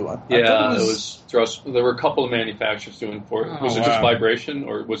 or 2. It was thrust. There were a couple of manufacturers doing was it just vibration,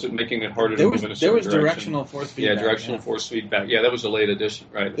 or was it making it harder to move in a certain There was direction? directional force feedback. Yeah, directional force feedback. Yeah, that was a late addition,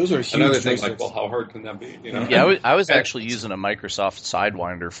 right? Those are huge. Another thing, how hard can that be? Yeah, I was actually using a Microsoft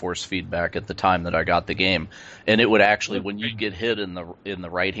Sidewinder force feedback at the time that I got the game, and it would actually, when you get hit in the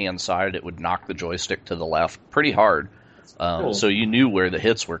right hand side, it would knock the joystick to the left pretty hard. Cool. So you knew where the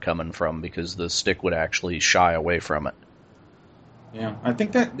hits were coming from because the stick would actually shy away from it. Yeah, I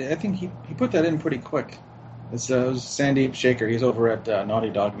think he put that in pretty quick. It was Sandeep Shaker. He's over at Naughty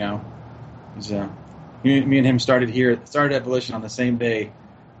Dog now. He's me and him started Evolution on the same day.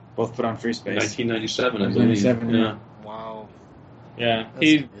 Both put on Freespace. 1997, I believe. 1997, yeah. Wow. Yeah,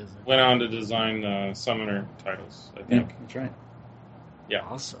 he went on to design the Summoner titles, I think. Yeah, that's right. Yeah.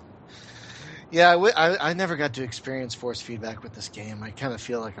 Awesome. Yeah, I never got to experience force feedback with this game. I kind of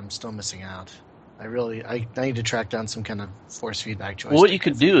feel like I'm still missing out. I need to track down some kind of force feedback joystick. Well, what you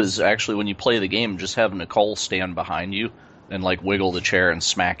could do is actually, when you play the game, just have Nicole stand behind you and like wiggle the chair and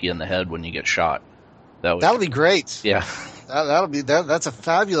smack you in the head when you get shot. That would be great. Yeah, that's a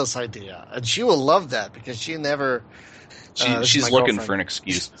fabulous idea, and she will love that because she never. She's looking for an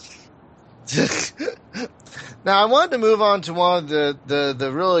excuse. Now, I wanted to move on to one of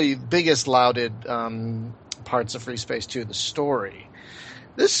the really biggest lauded parts of Freespace 2, the story.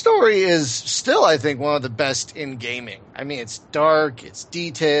 This story is still, I think, one of the best in gaming. I mean, it's dark, it's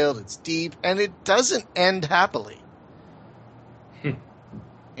detailed, it's deep, and it doesn't end happily. You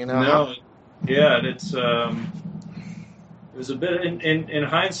know? No. Yeah, it was a bit in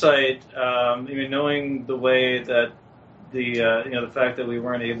hindsight. I mean, knowing the way that the fact that we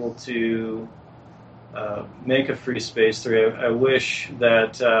weren't able to make a Freespace 3, I wish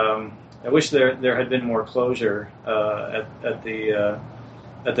that there had been more closure at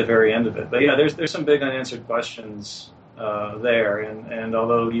the very end of it. But yeah, there's some big unanswered questions there, and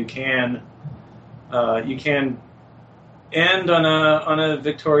although you can end on a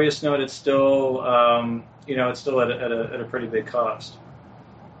victorious note, it's still it's still at a pretty big cost.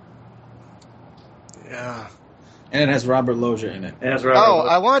 Yeah. And it has Robert Loggia in it.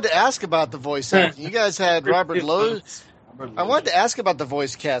 I wanted to ask about the voice acting. You guys had Robert Loggia. I wanted to ask about the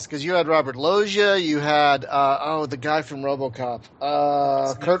voice cast because you had Robert Loggia, you had the guy from RoboCop,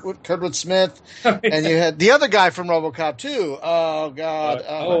 Kurtwood Smith, and you had the other guy from RoboCop too. Oh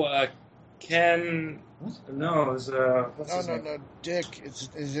God. Ken. No, it was no, Dick.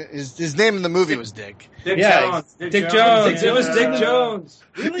 His name in the movie was Dick. Dick Jones. Dick Jones. It was Dick Jones.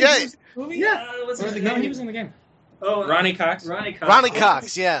 Really? Yeah. He was in the game. Oh, Ronnie Cox. Ronnie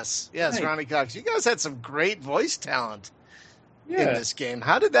Cox. Yes, right. Ronnie Cox. You guys had some great voice talent in this game.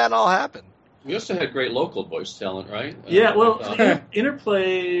 How did that all happen? We also had great local voice talent, right? Yeah,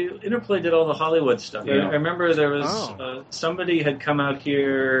 Interplay did all the Hollywood stuff. Yeah. I remember there was somebody had come out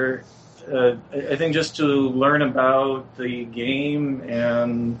here. I think just to learn about the game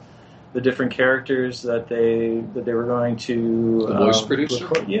and the different characters that they were going to the voice producer.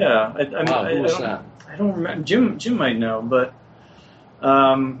 Record. Yeah, who was that? I don't remember. Jim might know, but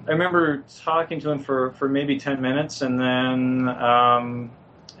I remember talking to him for maybe 10 minutes, and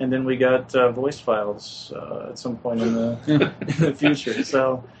then we got voice files at some point in the future.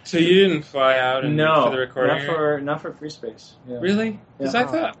 So you didn't fly out for the recording? Not for Freespace. Yeah. Really? Because I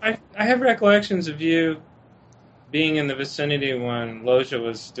thought I have recollections of you being in the vicinity when Loggia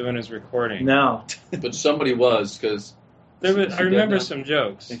was doing his recording. No, but somebody was because. I remember some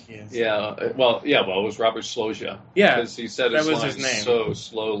jokes. Yeah, it was Robert Loggia. Yeah, because he said his name so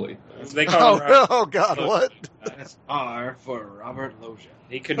slowly. They call him Oh God, what? That's R for Robert Loggia.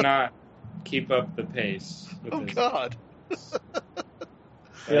 He could not keep up the pace. God.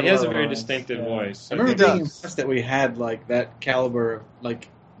 He has a very distinctive voice. I remember being impressed that we had like that caliber of like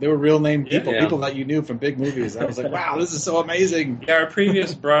they were real name people, people that you knew from big movies. I was like, wow, this is so amazing. Yeah, our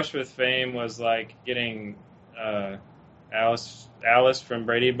previous brush with fame was like getting Alice from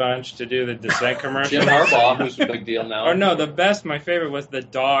Brady Bunch to do the Descent commercial. Jim Harbaugh, who's a big deal now. Or no, my favorite was the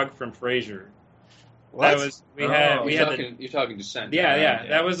dog from Frasier. What? You're talking Descent. Yeah.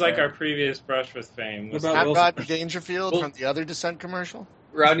 That was like our previous brush with fame. Not Rodney Dangerfield from the other Descent commercial?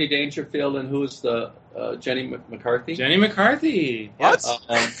 Rodney Dangerfield, and who was the Jenny McCarthy? Jenny McCarthy. What?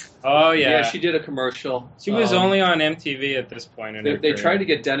 Oh yeah. Yeah, she did a commercial. She was only on MTV at this point in her They tried to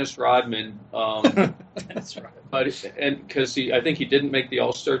get Dennis Rodman. That's right. But because I think he didn't make the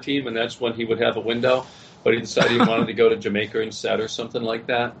All-Star team, and that's when he would have a window. But he decided he wanted to go to Jamaica instead, or something like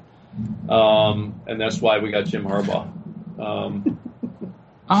that. And that's why we got Jim Harbaugh.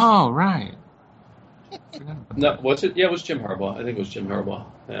 Oh right. No, what's it? Yeah, it was Jim Harbaugh. I think it was Jim Harbaugh.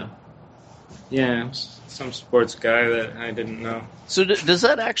 Yeah. Yeah, some sports guy that I didn't know. So does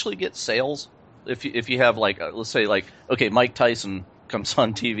that actually get sales? If you have like let's say like okay, Mike Tyson comes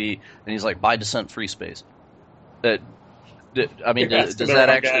on TV and he's like buy Descent Freespace. Does that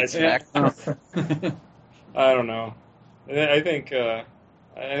actually connect? I don't know. I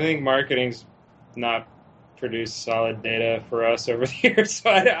think marketing's not produced solid data for us over the years, so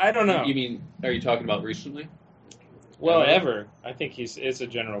I don't know. You mean, are you talking about recently? Well, ever. I think it's a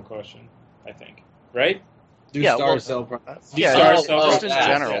general question, I think. Right? Stars sell products? Just in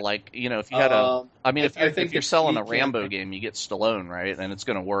general, like, you know, if you had if you're selling a he Rambo game, you get Stallone, right? And it's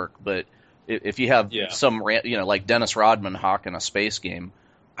going to work, but if you have some, like Dennis Rodman hawking a space game,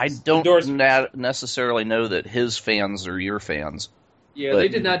 I don't necessarily know that his fans are your fans. Yeah, they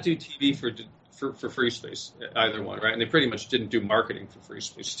did not do TV for Freespace, either one, right? And they pretty much didn't do marketing for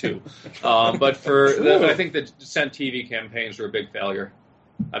Freespace too. But I think the Descent TV campaigns were a big failure.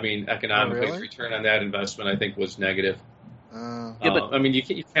 I mean, economically, really? the return on that investment, I think, was negative. But I mean, you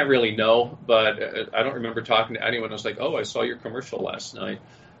can't really know, but I don't remember talking to anyone who was like, "Oh, I saw your commercial last night,"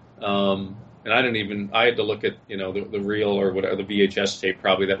 and I had to look at the reel or whatever, the VHS tape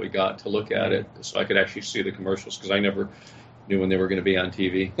probably that we got to look at it, so I could actually see the commercials because I never knew when they were going to be on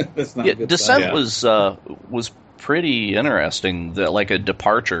TV. That's not a good Descent sign. was pretty interesting. That like a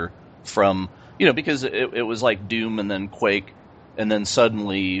departure from because it was like Doom and then Quake, and then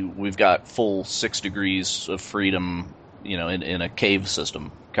suddenly we've got full 6 degrees of freedom. In a cave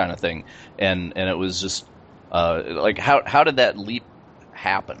system kind of thing, and it was just like how did that leap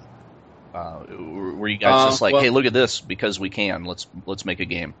happen? Were you guys just like, hey, look at this because we can, let's make a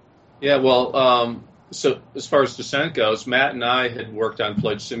game? Yeah, well, so as far as Descent goes, Matt and I had worked on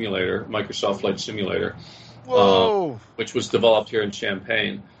Flight Simulator, Microsoft Flight Simulator, which was developed here in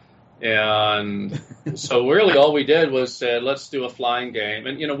Champaign, and so really all we did was said, let's do a flying game,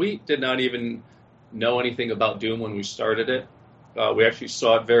 and we did not even know anything about Doom when we started it. We actually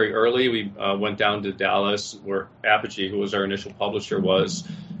saw it very early. We went down to Dallas, where Apogee, who was our initial publisher, was,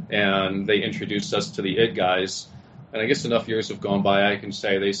 and they introduced us to the id guys. And I guess enough years have gone by, I can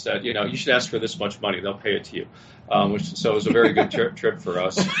say they said, you should ask for this much money, they'll pay it to you. So it was a very good trip for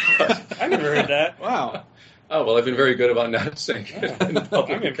us. I never heard that. Wow. Oh, well, I've been very good about not saying it in the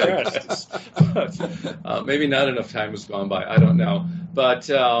public. I'm impressed. But maybe not enough time has gone by. I don't know. But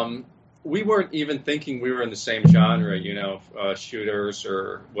we weren't even thinking we were in the same genre, shooters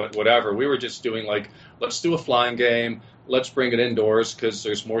or whatever. We were just doing let's do a flying game. Let's bring it indoors because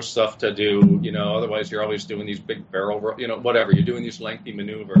there's more stuff to do. Otherwise you're always doing these big barrel, whatever. You're doing these lengthy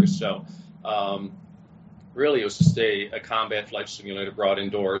maneuvers. So really it was just a combat flight simulator brought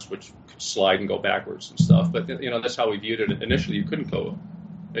indoors, which could slide and go backwards and stuff. But that's how we viewed it initially. You couldn't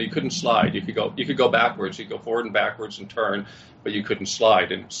slide. You could go backwards. You could go forward and backwards and turn, but you couldn't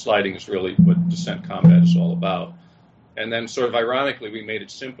slide. And sliding is really what Descent Combat is all about. And then, sort of ironically, we made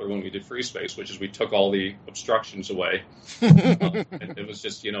it simpler when we did Freespace, which is we took all the obstructions away. And it was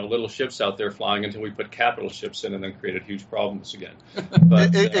just little ships out there flying until we put capital ships in, and then created huge problems again.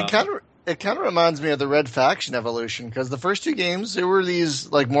 But it kind of reminds me of the Red Faction evolution, because the first 2 games there were these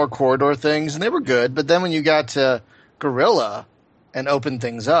more corridor things, and they were good. But then when you got to Guerrilla and open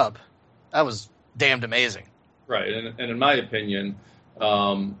things up, that was damned amazing. Right, and in my opinion,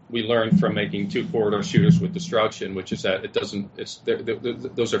 we learned from making 2 corridor shooters with destruction, which is that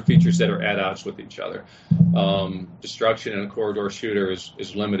those are features that are at odds with each other. Destruction in a corridor shooter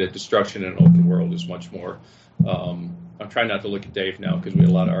is limited. Destruction in an open world is much more. I'm trying not to look at Dave now because we had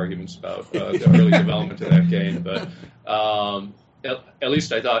a lot of arguments about the early development of that game, but at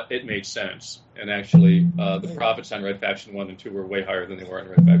least I thought it made sense. And actually, the profits on Red Faction 1 and 2 were way higher than they were on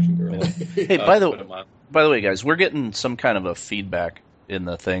Red Faction Guerrilla. Hey, by the way, guys, we're getting some kind of a feedback in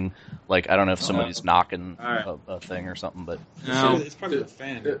the thing. I don't know if somebody's knocking a thing or something, but No. It's probably the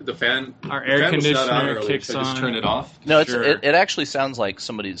fan. The fan. Our the air fan was not on conditioner earlier, kicks so just on. turn it off. no, Sure. it actually sounds like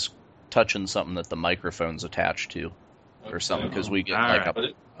somebody's touching something that the microphone's attached to or something, because we get All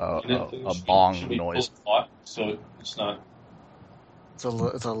right. a bong Should we noise. pull it off so it's not. It's a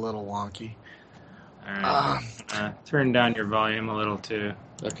little wonky. All right. Turn down your volume a little too.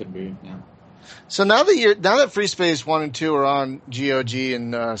 That could be, yeah. So now that Freespace 1 and 2 are on GOG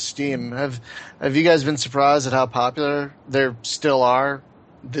and Steam, have you guys been surprised at how popular they still are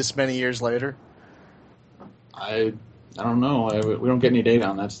this many years later? I don't know. We don't get any data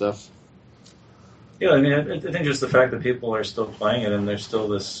on that stuff. Yeah, I mean, I think just the fact that people are still playing it and there's still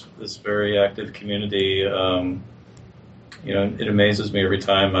this very active community. It amazes me every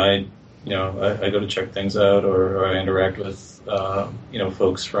time I go to check things out or I interact with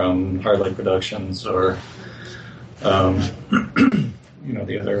folks from Hardlight Productions or the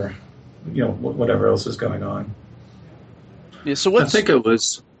other whatever else is going on. Yeah, so I think it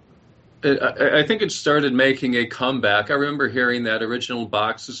was. I think it started making a comeback. I remember hearing that original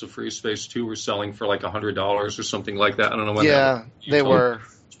boxes of Freespace 2 were selling for $100 or something like that. I don't know when. Yeah, they were.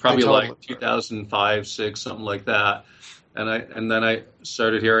 It's probably totally 2005, 6, something like that. And then I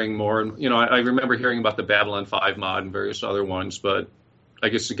started hearing more, and I remember hearing about the Babylon 5 mod and various other ones, but I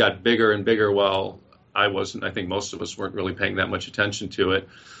guess it got bigger and bigger while I wasn't. I think most of us weren't really paying that much attention to it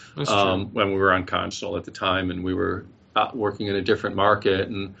when we were on console at the time, and we were working in a different market,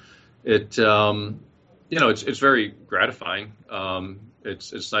 and it it's very gratifying.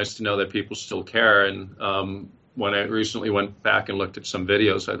 It's nice to know that people still care, and when I recently went back and looked at some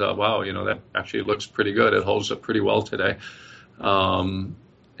videos, I thought, wow, that actually looks pretty good. It holds up pretty well today. And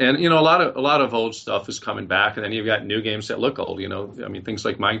a lot of old stuff is coming back, and then you've got new games that look old. I mean, things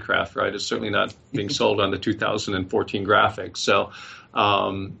like Minecraft, right? Is certainly not being sold on the 2014 graphics. So,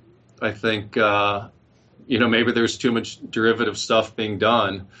 I think maybe there's too much derivative stuff being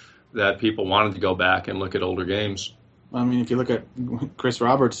done that people wanted to go back and look at older games. I mean, if you look at Chris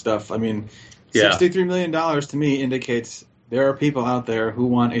Roberts' stuff, I mean, $63 million to me indicates there are people out there who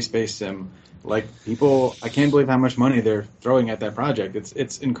want a space sim. Like, people, I can't believe how much money they're throwing at that project.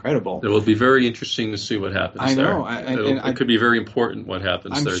 It's incredible. It will be very interesting to see what happens. I know. It could be very important what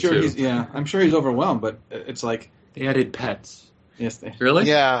happens there, too. I'm sure he's overwhelmed, but it's like... They added pets. Yes, they... Really?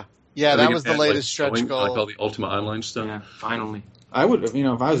 Yeah, that was the latest stretch goal. Like all the Ultima Online stuff? Yeah, finally. I would, if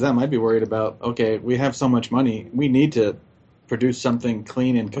I was them, I'd be worried about, okay, we have so much money, we need to produce something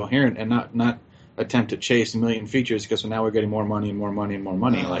clean and coherent and not attempt to chase a million features because now we're getting more money and more money and more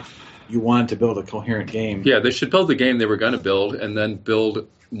money. Like, you want to build a coherent game. Yeah, they should build the game they were going to build and then build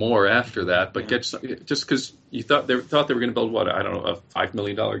more after that. But just because you thought they were going to build a $5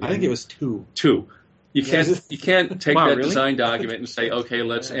 million game. I think it was two. You can't take that really? design document and say, okay,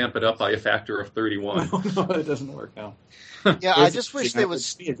 let's amp it up by a factor of 31. No, it doesn't work out. Yeah, I just wish they would.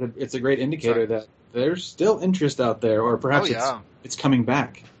 It's a great indicator that there's still interest out there, or perhaps it's coming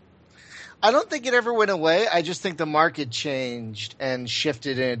back. I don't think it ever went away. I just think the market changed and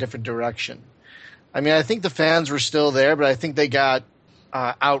shifted in a different direction. I mean, I think the fans were still there, but I think they got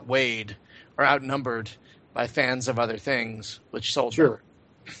outweighed or outnumbered by fans of other things, which sold them.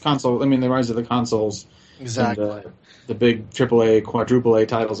 Console. I mean, the rise of the consoles. Exactly. And, the big AAA, quadruple A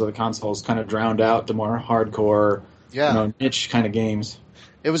titles of the consoles kind of drowned out the more hardcore, niche kind of games.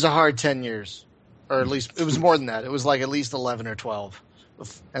 It was a hard 10 years, or at least it was more than that. It was like at least 11 or 12.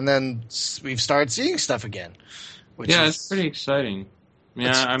 And then we've started seeing stuff again. It's pretty exciting.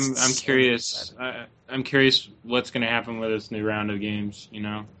 Yeah, I'm curious. I'm curious what's going to happen with this new round of games.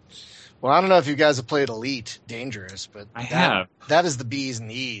 Well, I don't know if you guys have played Elite Dangerous, but I have. That is the B's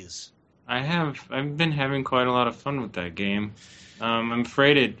and E's. I have. I've been having quite a lot of fun with that game. I'm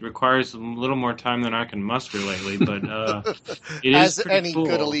afraid it requires a little more time than I can muster lately, but it is as pretty any cool.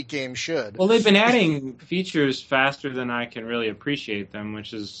 good Elite game should. Well, they've been adding features faster than I can really appreciate them,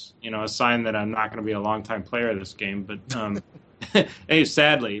 which is a sign that I'm not going to be a long-time player of this game. But hey,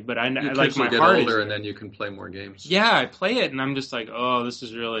 sadly, but I like my get heart older, is, and then you can play more games. Yeah, I play it, and I'm just like, oh, this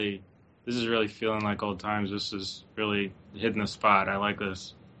is really feeling like old times. This is really hitting the spot. I like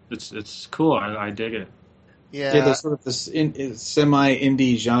this. It's cool. I dig it. Yeah, there's sort of this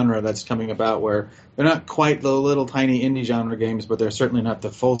semi-indie genre that's coming about where they're not quite the little tiny indie genre games, but they're certainly not the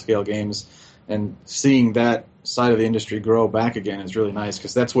full-scale games. And seeing that side of the industry grow back again is really nice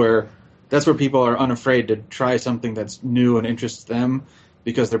because that's where people are unafraid to try something that's new and interests them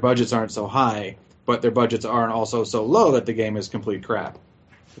because their budgets aren't so high, but their budgets aren't also so low that the game is complete crap.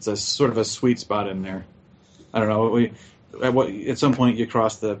 It's a sort of a sweet spot in there. I don't know. At some point you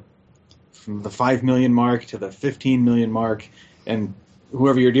cross from the 5 million mark to the 15 million mark, and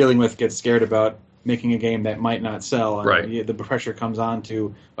whoever you're dealing with gets scared about making a game that might not sell. And right. The pressure comes on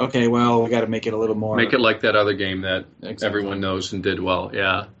to, okay, well, we got to make it a little more. Make it like that other game that everyone knows and did well.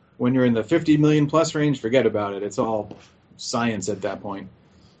 Yeah. When you're in the 50 million plus range, forget about it. It's all science at that point.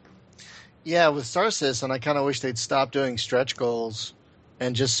 Yeah, with Star Citizen, I kind of wish they'd stop doing stretch goals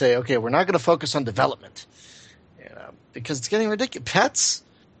and just say, okay, we're not going to focus on development, because it's getting ridiculous. Pets.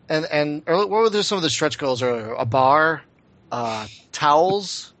 And what were some of the stretch goals? A bar,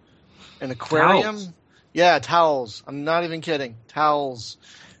 towels, an aquarium. Towels. Yeah, towels. I'm not even kidding. Towels,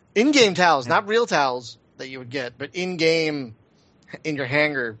 in-game towels, not real towels that you would get, but in-game, in your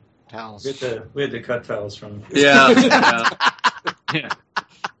hangar towels. We had to cut towels from. Yeah.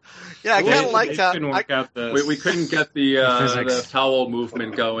 Yeah, I kind of like that. We couldn't get the towel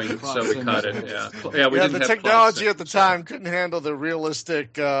movement going, so we cut it. Yeah. We didn't the have technology at the time couldn't handle the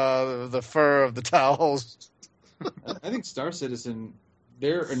realistic, the fur of the towels. I think Star Citizen,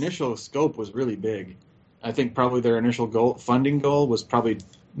 their initial scope was really big. I think probably their initial funding goal was probably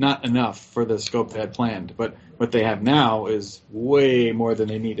not enough for the scope they had planned. But what they have now is way more than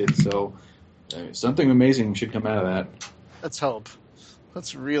they needed. So something amazing should come out of that. Let's hope.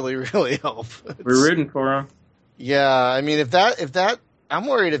 Let's really, really hope. We're rooting for them. Yeah, I mean, if that, I'm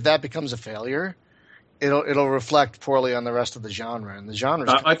worried if that becomes a failure, it'll reflect poorly on the rest of the genre. And the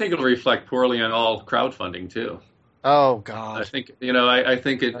genre. I think it'll reflect poorly on all crowdfunding too. Oh God. I think I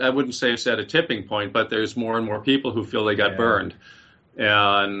think I wouldn't say it's at a tipping point, but there's more and more people who feel they got burned,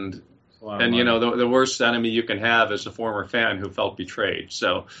 and the worst enemy you can have is a former fan who felt betrayed.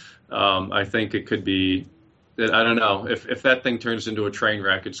 So I think it could be I don't know if that thing turns into a train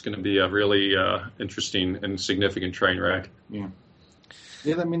wreck. It's going to be a really interesting and significant train wreck. Yeah.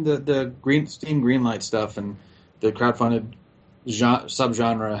 I mean the Steam Greenlight stuff and the crowdfunded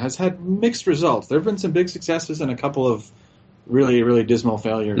subgenre has had mixed results. There have been some big successes and a couple of really, really dismal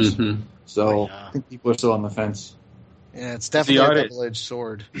failures. Mm-hmm. So I think people are still on the fence. Yeah, it's definitely a double-edged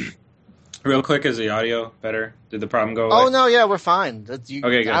sword. Real quick, is the audio better? Did the problem go away? Oh, no, yeah, we're fine. Okay,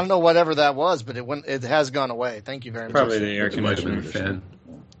 good. I don't know whatever that was, but it has gone away. Thank you very much. Probably the air conditioner fan.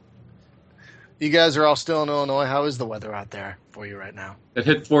 You guys are all still in Illinois. How is the weather out there for you right now? It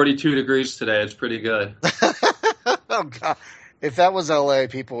hit 42 degrees today. It's pretty good. Oh, God. If that was LA,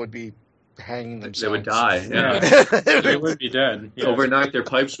 people would be hanging themselves. They would die, yeah. They would be dead. Yeah. Overnight, their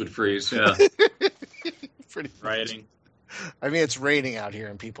pipes would freeze, yeah. Pretty Rioting. I mean, it's raining out here,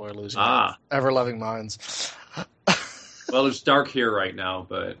 and people are losing Ah. their ever-loving minds. Well, it's dark here right now,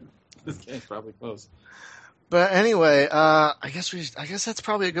 but It's probably close. But anyway, I guess that's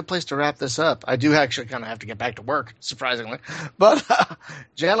probably a good place to wrap this up. I do actually kind of have to get back to work, surprisingly. But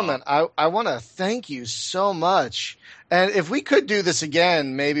gentlemen, I want to thank you so much. And if we could do this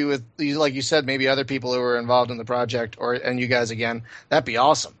again, maybe with, like you said, maybe other people who were involved in the project, and you guys again, that'd be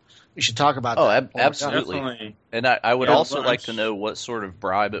awesome. We should talk about that. Absolutely. Definitely. And I would also like to know what sort of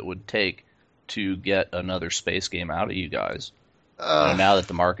bribe it would take to get another space game out of you guys. Now that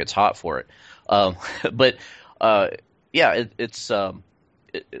the market's hot for it. But yeah, I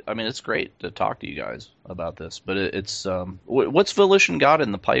mean, it's great to talk to you guys about this. But it's what's Volition got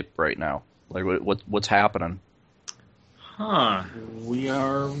in the pipe right now? Like what's happening? Huh. We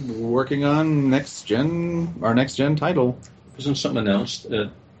are working on our next gen title. isn't something announced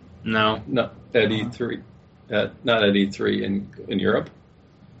at No. at E3? Not at E3 in Europe?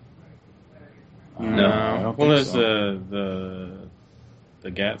 No. I don't Well, think there's so.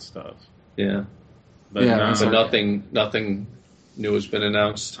 the GAT stuff. Yeah. But Yeah, no. I'm But sorry. nothing new has been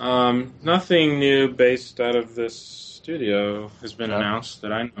announced. Nothing new based out of this studio has been No. announced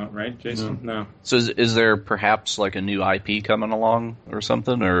that I know, right, Jason? No. So is there perhaps like a new IP coming along or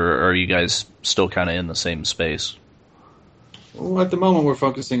something, or are you guys still kind of in the same space? Well, at the moment, we're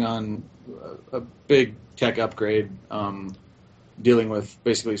focusing on a big tech upgrade, dealing with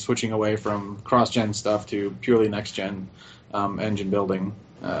basically switching away from cross-gen stuff to purely next-gen engine building.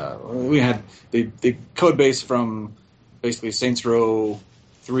 We had the code base from basically Saints Row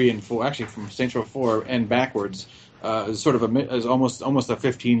 3 and 4, actually from Saints Row 4 and backwards, is sort of is almost a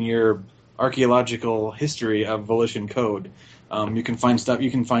 15-year archaeological history of Volition code. You can find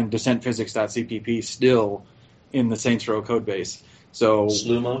descentphysics.cpp still in the Saints Row code base. So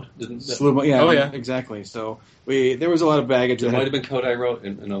Slew mode? yeah, Oh, yeah. exactly. So there was a a lot of baggage. It that might have been code I wrote,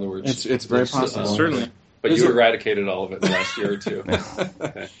 in other words. It's very possible. Certainly. But you eradicated all of it in the last year or two.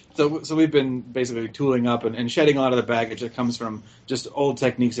 Okay. So we've been basically tooling up and shedding a lot of the baggage that comes from just old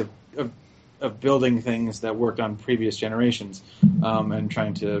techniques of building things that worked on previous generations, and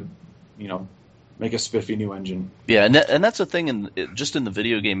trying to, make a spiffy new engine. Yeah, and that's a thing just in the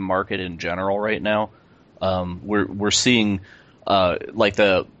video game market in general right now. We're seeing like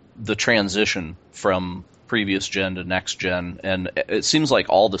the transition from previous gen to next gen, and it seems like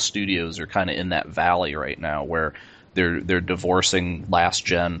all the studios are kind of in that valley right now where they're divorcing last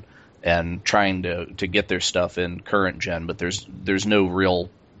gen and trying to get their stuff in current gen, but there's no real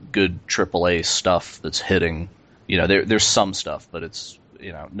good AAA stuff that's hitting. There's some stuff, but it's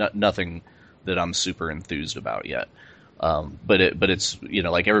nothing that I'm super enthused about yet. But it's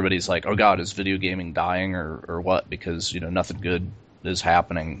like everybody's like, oh God, is video gaming dying or what? Because nothing good is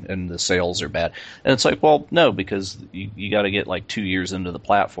happening and the sales are bad. And it's like, well, no, because you got to get like 2 years into the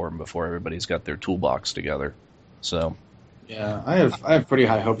platform before everybody's got their toolbox together. So Yeah, I have pretty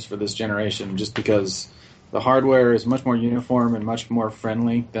high hopes for this generation, just because the hardware is much more uniform and much more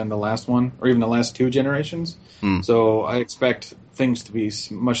friendly than the last one, or even the last two generations. So I expect things to be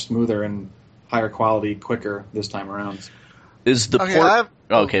much smoother and higher quality, quicker this time around. is the Okay, port?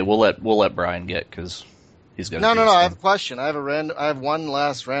 Okay, we'll let Brian get because he's got. No. I have a question. I have one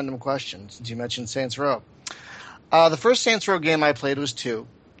last random question since you mentioned Saints Row. The first Saints Row game I played was 2,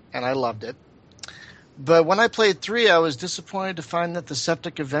 and I loved it. But when I played 3, I was disappointed to find that the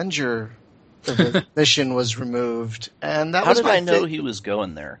Septic Avenger mission was removed, and that How was did my I know he was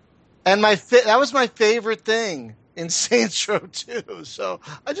going there? And that was my favorite thing in Saints Row 2. So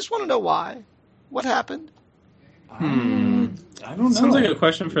I just want to know why. What happened? I don't know. Sounds like a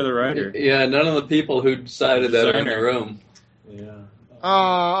question for the writer. Yeah, none of the people who decided that are in the room. Yeah.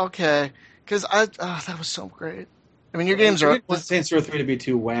 Oh, okay. Because that was so great. I mean, your games are. Saints Row 3 to be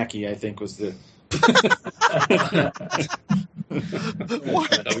too wacky, I think, was the.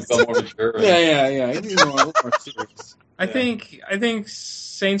 That we felt more mature. Right? Yeah. You know, a little more serious. I think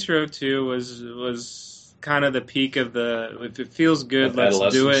Saints Row 2 was kind of the peak of the. If it feels good, Of let's do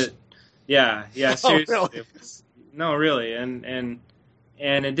adolescence. it. Yeah. Seriously, really? It was, no, really, and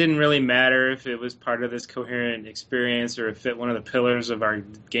it didn't really matter if it was part of this coherent experience or if it fit one of the pillars of our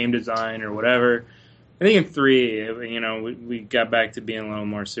game design or whatever. I think in 3, we got back to being a little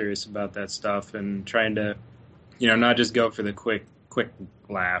more serious about that stuff and trying to, not just go for the quick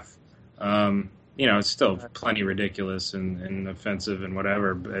laugh. It's still plenty ridiculous and offensive and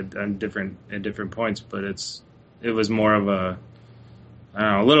whatever, but at different points. But it was more of a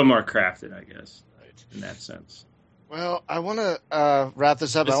little more crafted, I guess, in that sense. Well, I want to wrap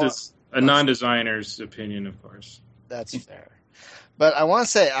this up. This is a non-designer's opinion, of course. That's fair. But I want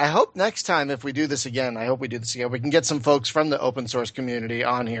to say, I hope next time, if we do this again, we can get some folks from the open source community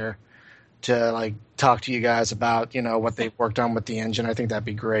on here to talk to you guys about, what they've worked on with the engine. I think that'd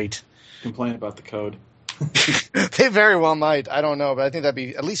be great. Complain about the code. They very well might. I don't know, but I think that'd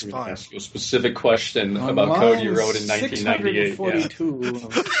be at least We're fun. gonna ask you a specific question about code you wrote in 1998.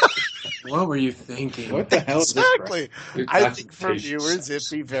 642. What were you thinking? What the hell is this? Exactly. Your I think for documentation viewers, sucks.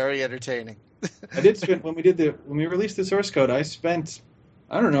 it'd be very entertaining. I did spend when we released the source code. I spent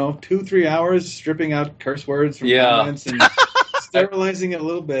 2-3 hours stripping out curse words from comments and sterilizing it a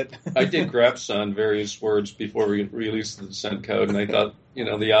little bit. I did graphs on various words before we released the descent code, and I thought,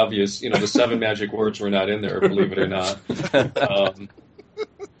 the obvious, the 7 magic words were not in there, believe it or not.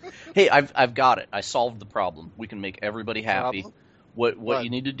 Hey, I've got it. I solved the problem. We can make everybody happy. Problem? What you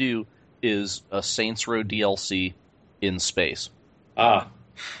need to do is a Saints Row DLC in space,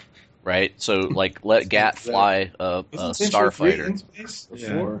 right? So let Gat fly a starfighter. In space?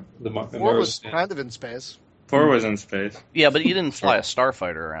 Yeah. Before? The 4 was kind of in space. 4 was in space. Yeah, but you didn't fly a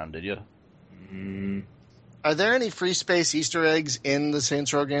starfighter around, did you? Are there any free space Easter eggs in the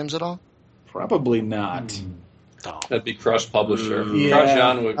Saints Row games at all? Probably not. That'd be cross-publisher. Yeah.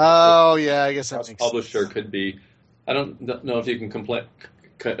 Cross-genre would, Oh, yeah, I guess that makes sense. cross-publisher could be. I don't know if you can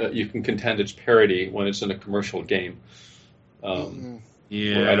contend it's parody when it's in a commercial game.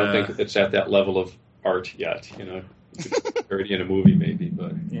 Yeah, I don't think it's at that level of art yet. Parody in a movie, maybe,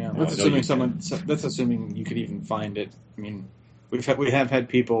 but Yeah, No, that's I know assuming That's assuming you could even find it. I mean, we have had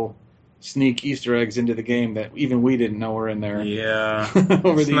people sneak Easter eggs into the game that even we didn't know were in there. Yeah,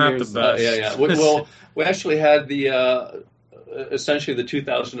 over it's the not years. the best. yeah. Well, we actually had the essentially the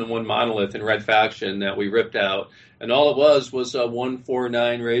 2001 monolith in Red Faction that we ripped out, and all it was a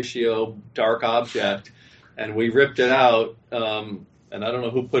 1:9 ratio dark object, and we ripped it out. And I don't know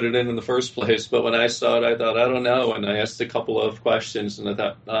who put it in the first place, but when I saw it, I thought, I don't know, and I asked a couple of questions, and I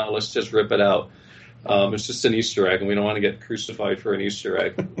thought, let's just rip it out. It's just an Easter egg, and we don't want to get crucified for an Easter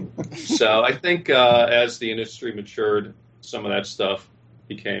egg. So I think as the industry matured, some of that stuff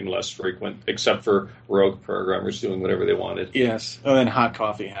became less frequent, except for rogue programmers doing whatever they wanted. Yes. Oh, then hot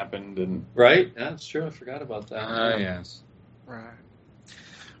coffee happened, and Right? Yeah, that's true. I forgot about that. Yes. Right.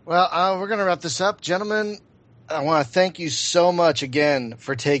 Well, we're going to wrap this up. Gentlemen, I want to thank you so much again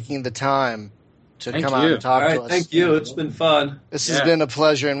for taking the time to Thank come out you. and talk All to right, us. thank you. It's been fun. This has Yeah. been a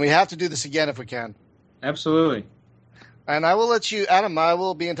pleasure, and we have to do this again if we can. Absolutely. And I will let you, Adam, I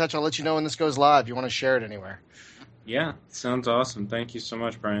will be in touch. I'll let you know when this goes live. You want to share it anywhere. Yeah, sounds awesome. Thank you so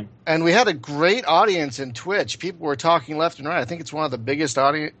much, Brian. And we had a great audience in Twitch. People were talking left and right. I think it's one of the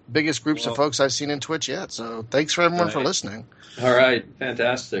biggest groups of folks I've seen in Twitch yet. So thanks for everyone for Right. listening. All right,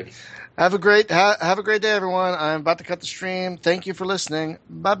 fantastic. Have a great day, everyone. I'm about to cut the stream. Thank you for listening.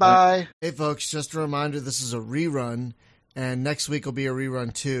 Bye-bye. Hey, folks, just a reminder, this is a rerun, and next week will be a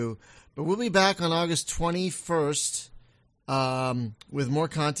rerun, too. But we'll be back on August 21st with more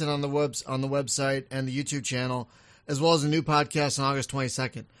content on the website and the YouTube channel, as well as a new podcast on August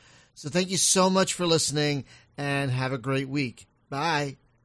 22nd. So thank you so much for listening, and have a great week. Bye.